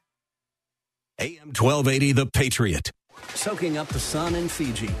 AM 1280, The Patriot. Soaking up the sun in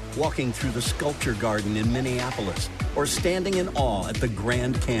Fiji, walking through the sculpture garden in Minneapolis, or standing in awe at the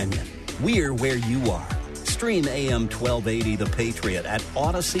Grand Canyon. We're where you are. Stream AM 1280 The Patriot at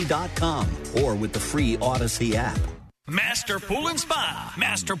Odyssey.com or with the free Odyssey app. Master Pool and Spa.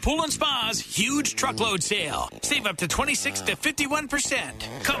 Master Pool and Spa's huge truckload sale. Save up to 26 to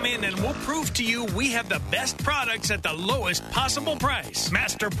 51%. Come in and we'll prove to you we have the best products at the lowest possible price.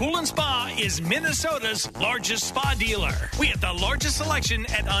 Master Pool and Spa is Minnesota's largest spa dealer. We have the largest selection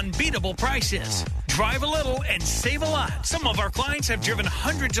at unbeatable prices. Drive a little and save a lot. Some of our clients have driven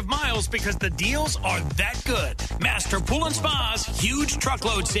hundreds of miles because the deals are that good. Master Pool and Spa's huge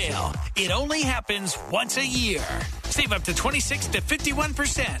truckload sale. It only happens once a year. Save up to 26 to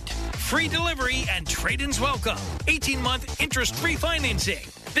 51%. Free delivery and trade-ins welcome. 18-month interest-free financing.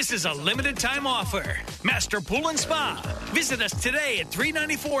 This is a limited-time offer. Master Pool and Spa. Visit us today at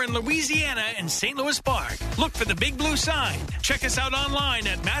 394 in Louisiana and St. Louis Park. Look for the big blue sign. Check us out online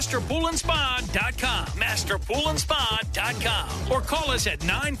at masterpoolandspa.com. Masterpoolandspa.com. Or call us at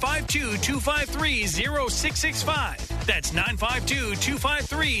 952-253-0665. That's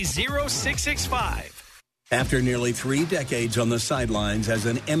 952-253-0665. After nearly 3 decades on the sidelines as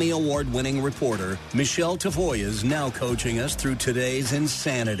an Emmy Award-winning reporter, Michelle Tafoya is now coaching us through today's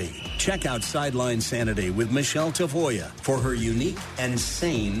insanity. Check out Sideline Sanity with Michelle Tafoya for her unique and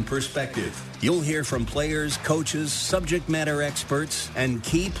sane perspective. You'll hear from players, coaches, subject matter experts, and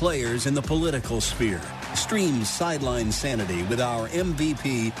key players in the political sphere. Stream Sideline Sanity with our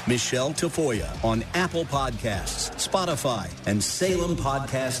MVP, Michelle Tafoya, on Apple Podcasts, Spotify, and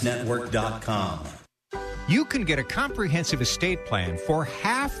SalemPodcastNetwork.com. You can get a comprehensive estate plan for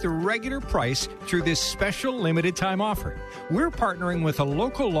half the regular price through this special limited time offer. We're partnering with a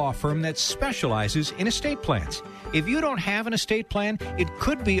local law firm that specializes in estate plans. If you don't have an estate plan, it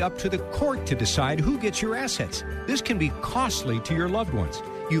could be up to the court to decide who gets your assets. This can be costly to your loved ones.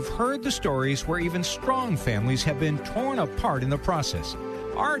 You've heard the stories where even strong families have been torn apart in the process.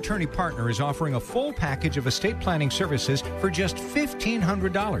 Our attorney partner is offering a full package of estate planning services for just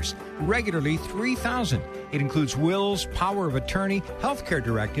 $1,500, regularly $3,000. It includes wills, power of attorney, healthcare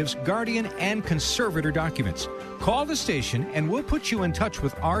directives, guardian, and conservator documents. Call the station and we'll put you in touch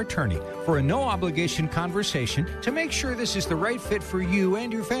with our attorney for a no-obligation conversation to make sure this is the right fit for you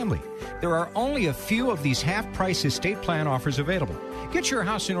and your family. There are only a few of these half-price estate plan offers available. Get your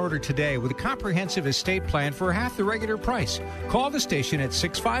house in order today with a comprehensive estate plan for half the regular price. Call the station at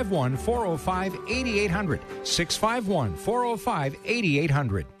 651-405-8800.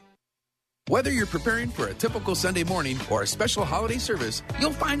 651-405-8800. Whether you're preparing for a typical Sunday morning or a special holiday service,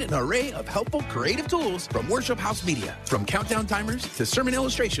 you'll find an array of helpful creative tools from Worship House Media. From countdown timers to sermon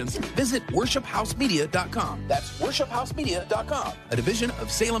illustrations, visit worshiphousemedia.com. That's worshiphousemedia.com, a division of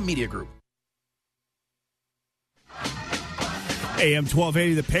Salem Media Group. AM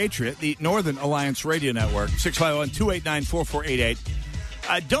 1280, The Patriot, the Northern Alliance Radio Network, 651-289-4488.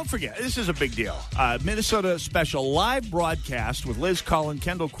 Don't forget, this is a big deal. Minnesota special live broadcast with Liz Collin,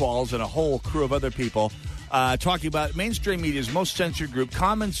 Kendall Qualls, and a whole crew of other people talking about mainstream media's most censored group,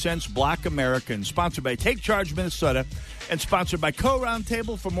 Common Sense Black Americans, sponsored by Take Charge Minnesota and sponsored by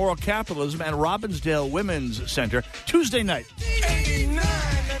Co-Roundtable for Moral Capitalism and Robbinsdale Women's Center, Tuesday night.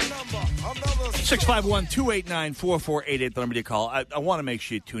 651-289-4488, the number to call. I want to make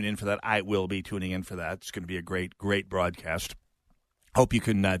sure you tune in for that. I will be tuning in for that. It's going to be a great, great broadcast. Hope you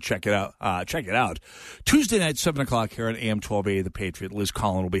can check it out. Tuesday night, 7 o'clock here on AM 1280, The Patriot. Liz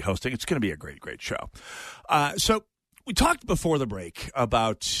Collin will be hosting. It's going to be a great, great show. So we talked before the break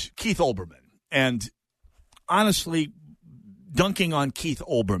about Keith Olberman. And honestly, dunking on Keith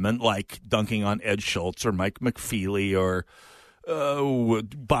Olberman like dunking on Ed Schultz or Mike McFeely or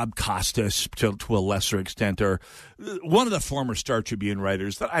Bob Costas to a lesser extent, or one of the former Star Tribune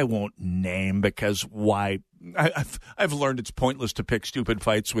writers that I won't name because why? I've learned it's pointless to pick stupid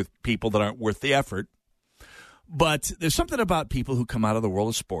fights with people that aren't worth the effort. But there's something about people who come out of the world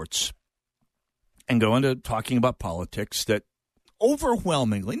of sports and go into talking about politics that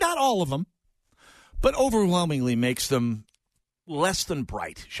overwhelmingly, not all of them, but overwhelmingly makes them less than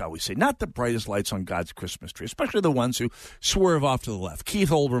bright, shall we say. Not the brightest lights on God's Christmas tree, especially the ones who swerve off to the left. Keith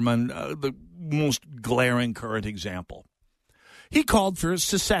Olberman, the most glaring current example. He called for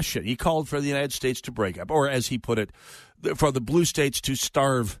secession. He called for the United States to break up, or as he put it, for the blue states to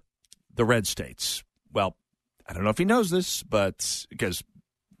starve the red states. Well, I don't know if he knows this, but because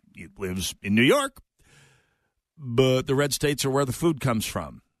he lives in New York, but the red states are where the food comes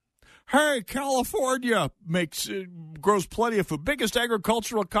from. Hey, California grows plenty of food, biggest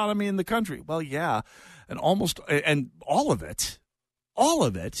agricultural economy in the country. Well, yeah, and all of it,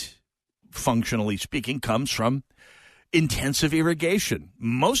 functionally speaking, comes from intensive irrigation.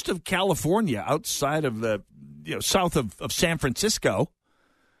 Most of California, outside of the south of San Francisco,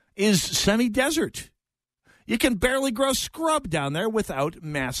 is semi-desert. You can barely grow scrub down there without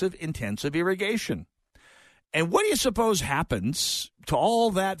massive intensive irrigation. And what do you suppose happens to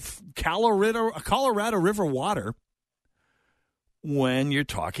all that Colorado River water when you're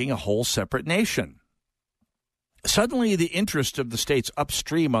talking a whole separate nation? Suddenly the interest of the states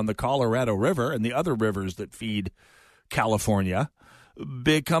upstream on the Colorado River and the other rivers that feed California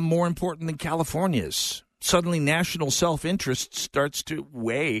become more important than California's. Suddenly national self-interest starts to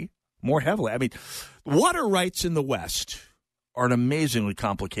weigh more heavily. I mean, water rights in the West are an amazingly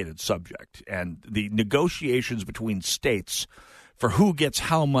complicated subject, and the negotiations between states for who gets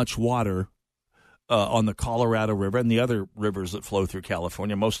how much water on the Colorado River and the other rivers that flow through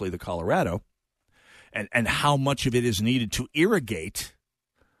California, mostly the Colorado, and how much of it is needed to irrigate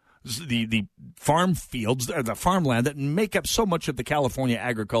the farm fields, the farmland that make up so much of the California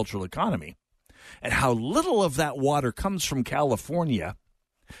agricultural economy, and how little of that water comes from California,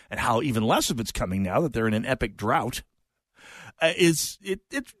 and how even less of it's coming now that they're in an epic drought, it's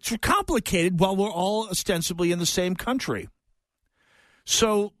complicated while we're all ostensibly in the same country.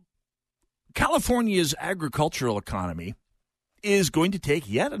 So California's agricultural economy is going to take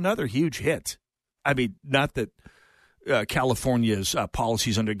yet another huge hit. I mean, not that California's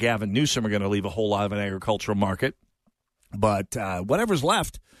policies under Gavin Newsom are going to leave a whole lot of an agricultural market, but whatever's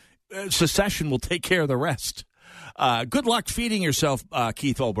left, secession will take care of the rest. Good luck feeding yourself,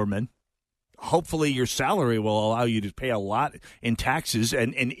 Keith Olberman. Hopefully your salary will allow you to pay a lot in taxes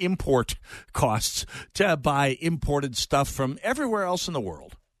and import costs to buy imported stuff from everywhere else in the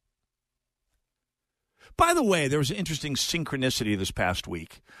world. By the way, there was an interesting synchronicity this past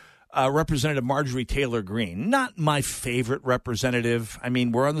week. Representative Marjorie Taylor Greene, not my favorite representative. I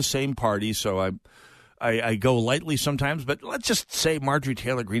mean, we're on the same party, so I go lightly sometimes, but let's just say Marjorie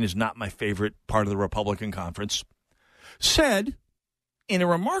Taylor Greene is not my favorite part of the Republican conference, said in a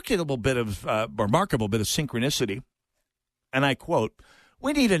remarkable bit of synchronicity, and I quote,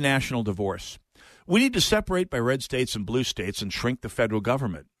 "We need a national divorce. We need to separate by red states and blue states and shrink the federal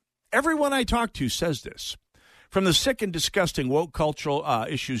government. Everyone I talk to says this. From the sick and disgusting woke cultural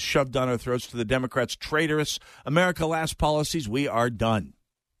issues shoved down our throats to the Democrats' traitorous America Last policies, we are done.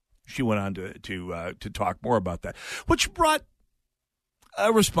 She went on to talk more about that, which brought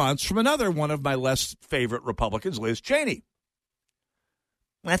a response from another one of my less favorite Republicans, Liz Cheney.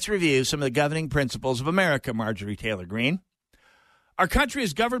 Let's review some of the governing principles of America, Marjorie Taylor Greene. Our country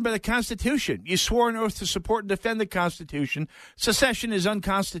is governed by the Constitution. You swore an oath to support and defend the Constitution. Secession is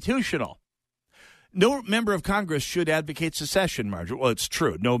unconstitutional. No member of Congress should advocate secession, Marjorie. Well, it's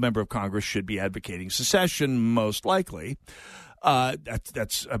true. No member of Congress should be advocating secession, most likely.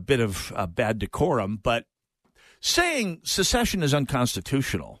 That's a bit of bad decorum. But saying secession is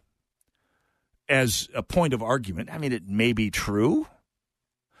unconstitutional as a point of argument, I mean, it may be true,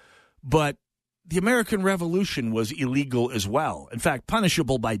 but the American Revolution was illegal as well. In fact,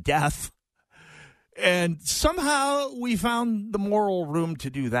 punishable by death. And somehow we found the moral room to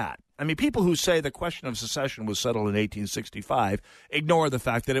do that. I mean, people who say the question of secession was settled in 1865 ignore the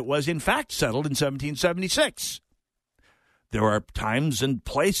fact that it was, in fact, settled in 1776. There are times and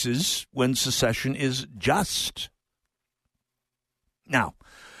places when secession is just. Now,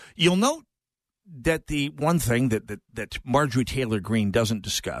 you'll note that the one thing that Marjorie Taylor Greene doesn't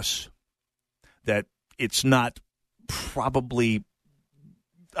discuss, that it's not probably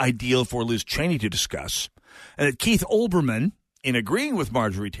ideal for Liz Cheney to discuss, and that Keith Olberman, in agreeing with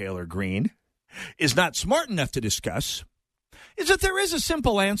Marjorie Taylor Greene, is not smart enough to discuss, is that there is a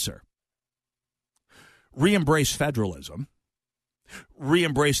simple answer. Re-embrace federalism.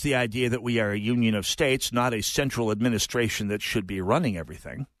 Re-embrace the idea that we are a union of states, not a central administration that should be running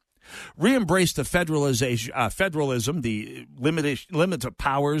everything. Re-embrace the federalism, the limit of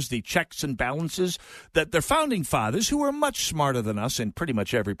powers, the checks and balances that the founding fathers, who were much smarter than us in pretty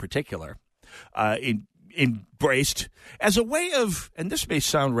much every particular, embraced as a way of, and this may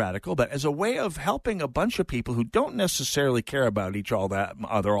sound radical, but as a way of helping a bunch of people who don't necessarily care about each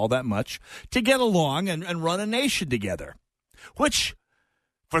other all that much to get along and run a nation together. Which,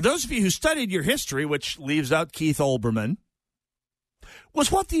 for those of you who studied your history, which leaves out Keith Olberman,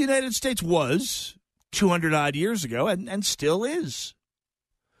 was what the United States was 200-odd years ago and still is.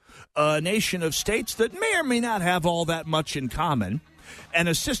 A nation of states that may or may not have all that much in common, and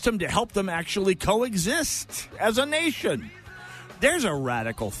a system to help them actually coexist as a nation. There's a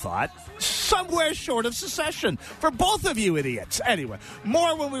radical thought somewhere short of secession for both of you idiots. Anyway,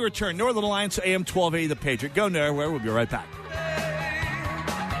 more when we return. Northern Alliance, AM 1280, The Patriot. Go nowhere. We'll be right back.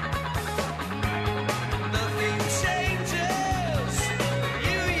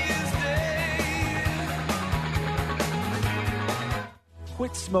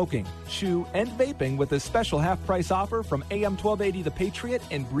 Quit smoking, chew, and vaping with a special half-price offer from AM 1280 The Patriot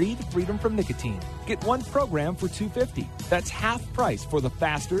and breathe freedom from nicotine. Get one program for $250. That's half price for the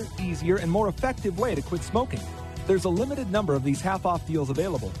faster, easier, and more effective way to quit smoking. There's a limited number of these half-off deals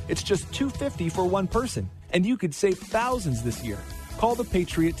available. It's just $250 for one person, and you could save thousands this year. Call The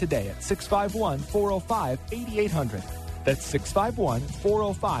Patriot today at 651-405-8800. That's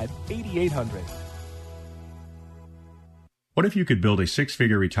 651-405-8800. What if you could build a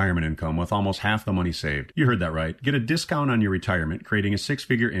six-figure retirement income with almost half the money saved? You heard that right. Get a discount on your retirement, creating a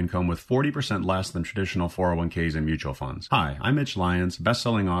six-figure income with 40% less than traditional 401ks and mutual funds. Hi, I'm Mitch Lyons,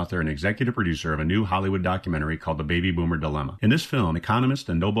 best-selling author and executive producer of a new Hollywood documentary called The Baby Boomer Dilemma. In this film, economists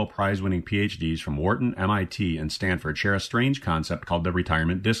and Nobel Prize-winning PhDs from Wharton, MIT, and Stanford share a strange concept called the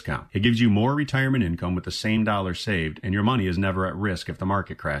retirement discount. It gives you more retirement income with the same dollar saved, and your money is never at risk if the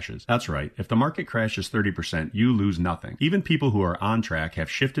market crashes. That's right. If the market crashes 30%, you lose nothing. Even people who are on track have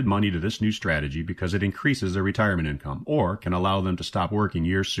shifted money to this new strategy because it increases their retirement income or can allow them to stop working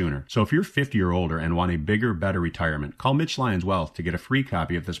years sooner. So if you're 50 or older and want a bigger, better retirement, call Mitch Lyons Wealth to get a free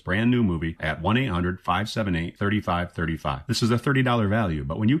copy of this brand new movie at 1-800-578-3535. This is a $30 value,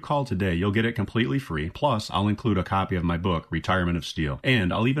 but when you call today, you'll get it completely free. Plus, I'll include a copy of my book, Retirement of Steel.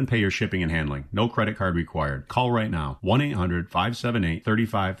 And I'll even pay your shipping and handling. No credit card required. Call right now.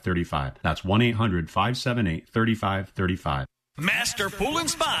 1-800-578-3535. That's 1-800-578-3535. Master Pool and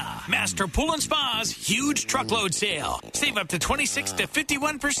Spa. Master Pool and Spa's huge truckload sale. Save up to 26 to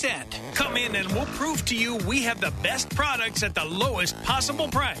 51%. Come in and we'll prove to you we have the best products at the lowest possible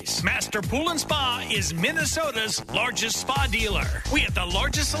price. Master Pool and Spa is Minnesota's largest spa dealer. We have the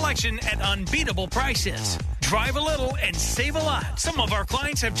largest selection at unbeatable prices. Drive a little and save a lot. Some of our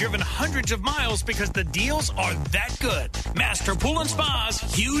clients have driven hundreds of miles because the deals are that good. Master Pool and Spa's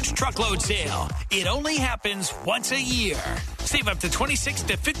huge truckload sale. It only happens once a year. Save up to 26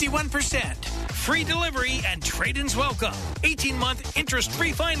 to 51%. Free delivery and trade-ins welcome. 18-month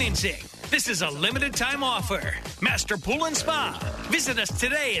interest-free financing. This is a limited time offer. Master Pool and Spa. Visit us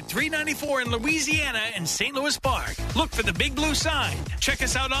today at 394 in Louisiana and St. Louis Park. Look for the big blue sign. Check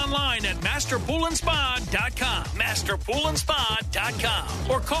us out online at masterpoolandspa.com.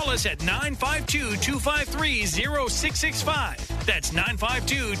 Masterpoolandspa.com. Or call us at 952-253-0665. That's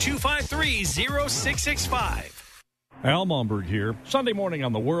 952-253-0665. Al Momberg here. Sunday morning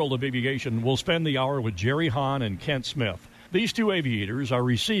on the World of Aviation, we'll spend the hour with Jerry Hahn and Kent Smith. These two aviators are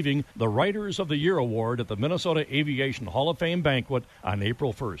receiving the Writers of the Year Award at the Minnesota Aviation Hall of Fame banquet on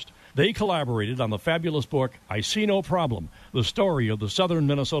April 1st. They collaborated on the fabulous book, I See No Problem, the story of the southern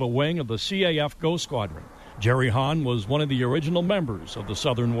Minnesota wing of the CAF Ghost Squadron. Jerry Hahn was one of the original members of the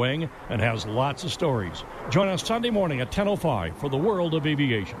Southern Wing and has lots of stories. Join us Sunday morning at 10:05 for the World of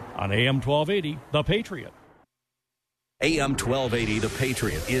Aviation on AM 1280, The Patriot. AM 1280, The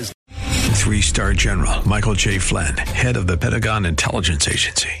Patriot is... Three-star General Michael J. Flynn, head of the Pentagon Intelligence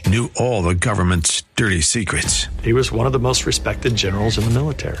Agency, knew all the government's dirty secrets. He was one of the most respected generals in the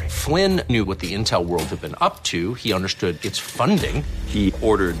military. Flynn knew what the intel world had been up to. He understood its funding. He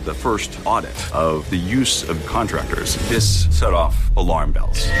ordered the first audit of the use of contractors. This set off alarm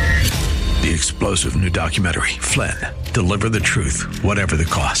bells. The explosive new documentary, Flynn, Deliver the Truth, Whatever the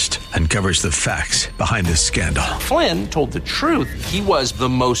Cost, uncovers the facts behind this scandal. Flynn told the truth. He was the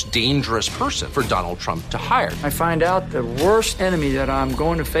most dangerous person for Donald Trump to hire. I find out the worst enemy that I'm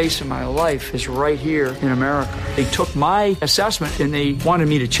going to face in my life is right here in America. They took my assessment and they wanted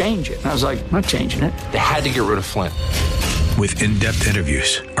me to change it. And I was like, I'm not changing it. They had to get rid of Flynn. With in-depth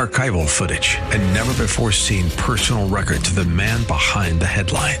interviews, archival footage, and never-before-seen personal records of the man behind the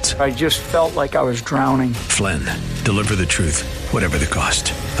headlines. I just felt like I was drowning. Flynn, Deliver the Truth, Whatever the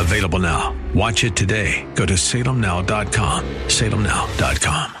Cost. Available now. Watch it today. Go to salemnow.com.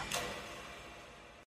 salemnow.com.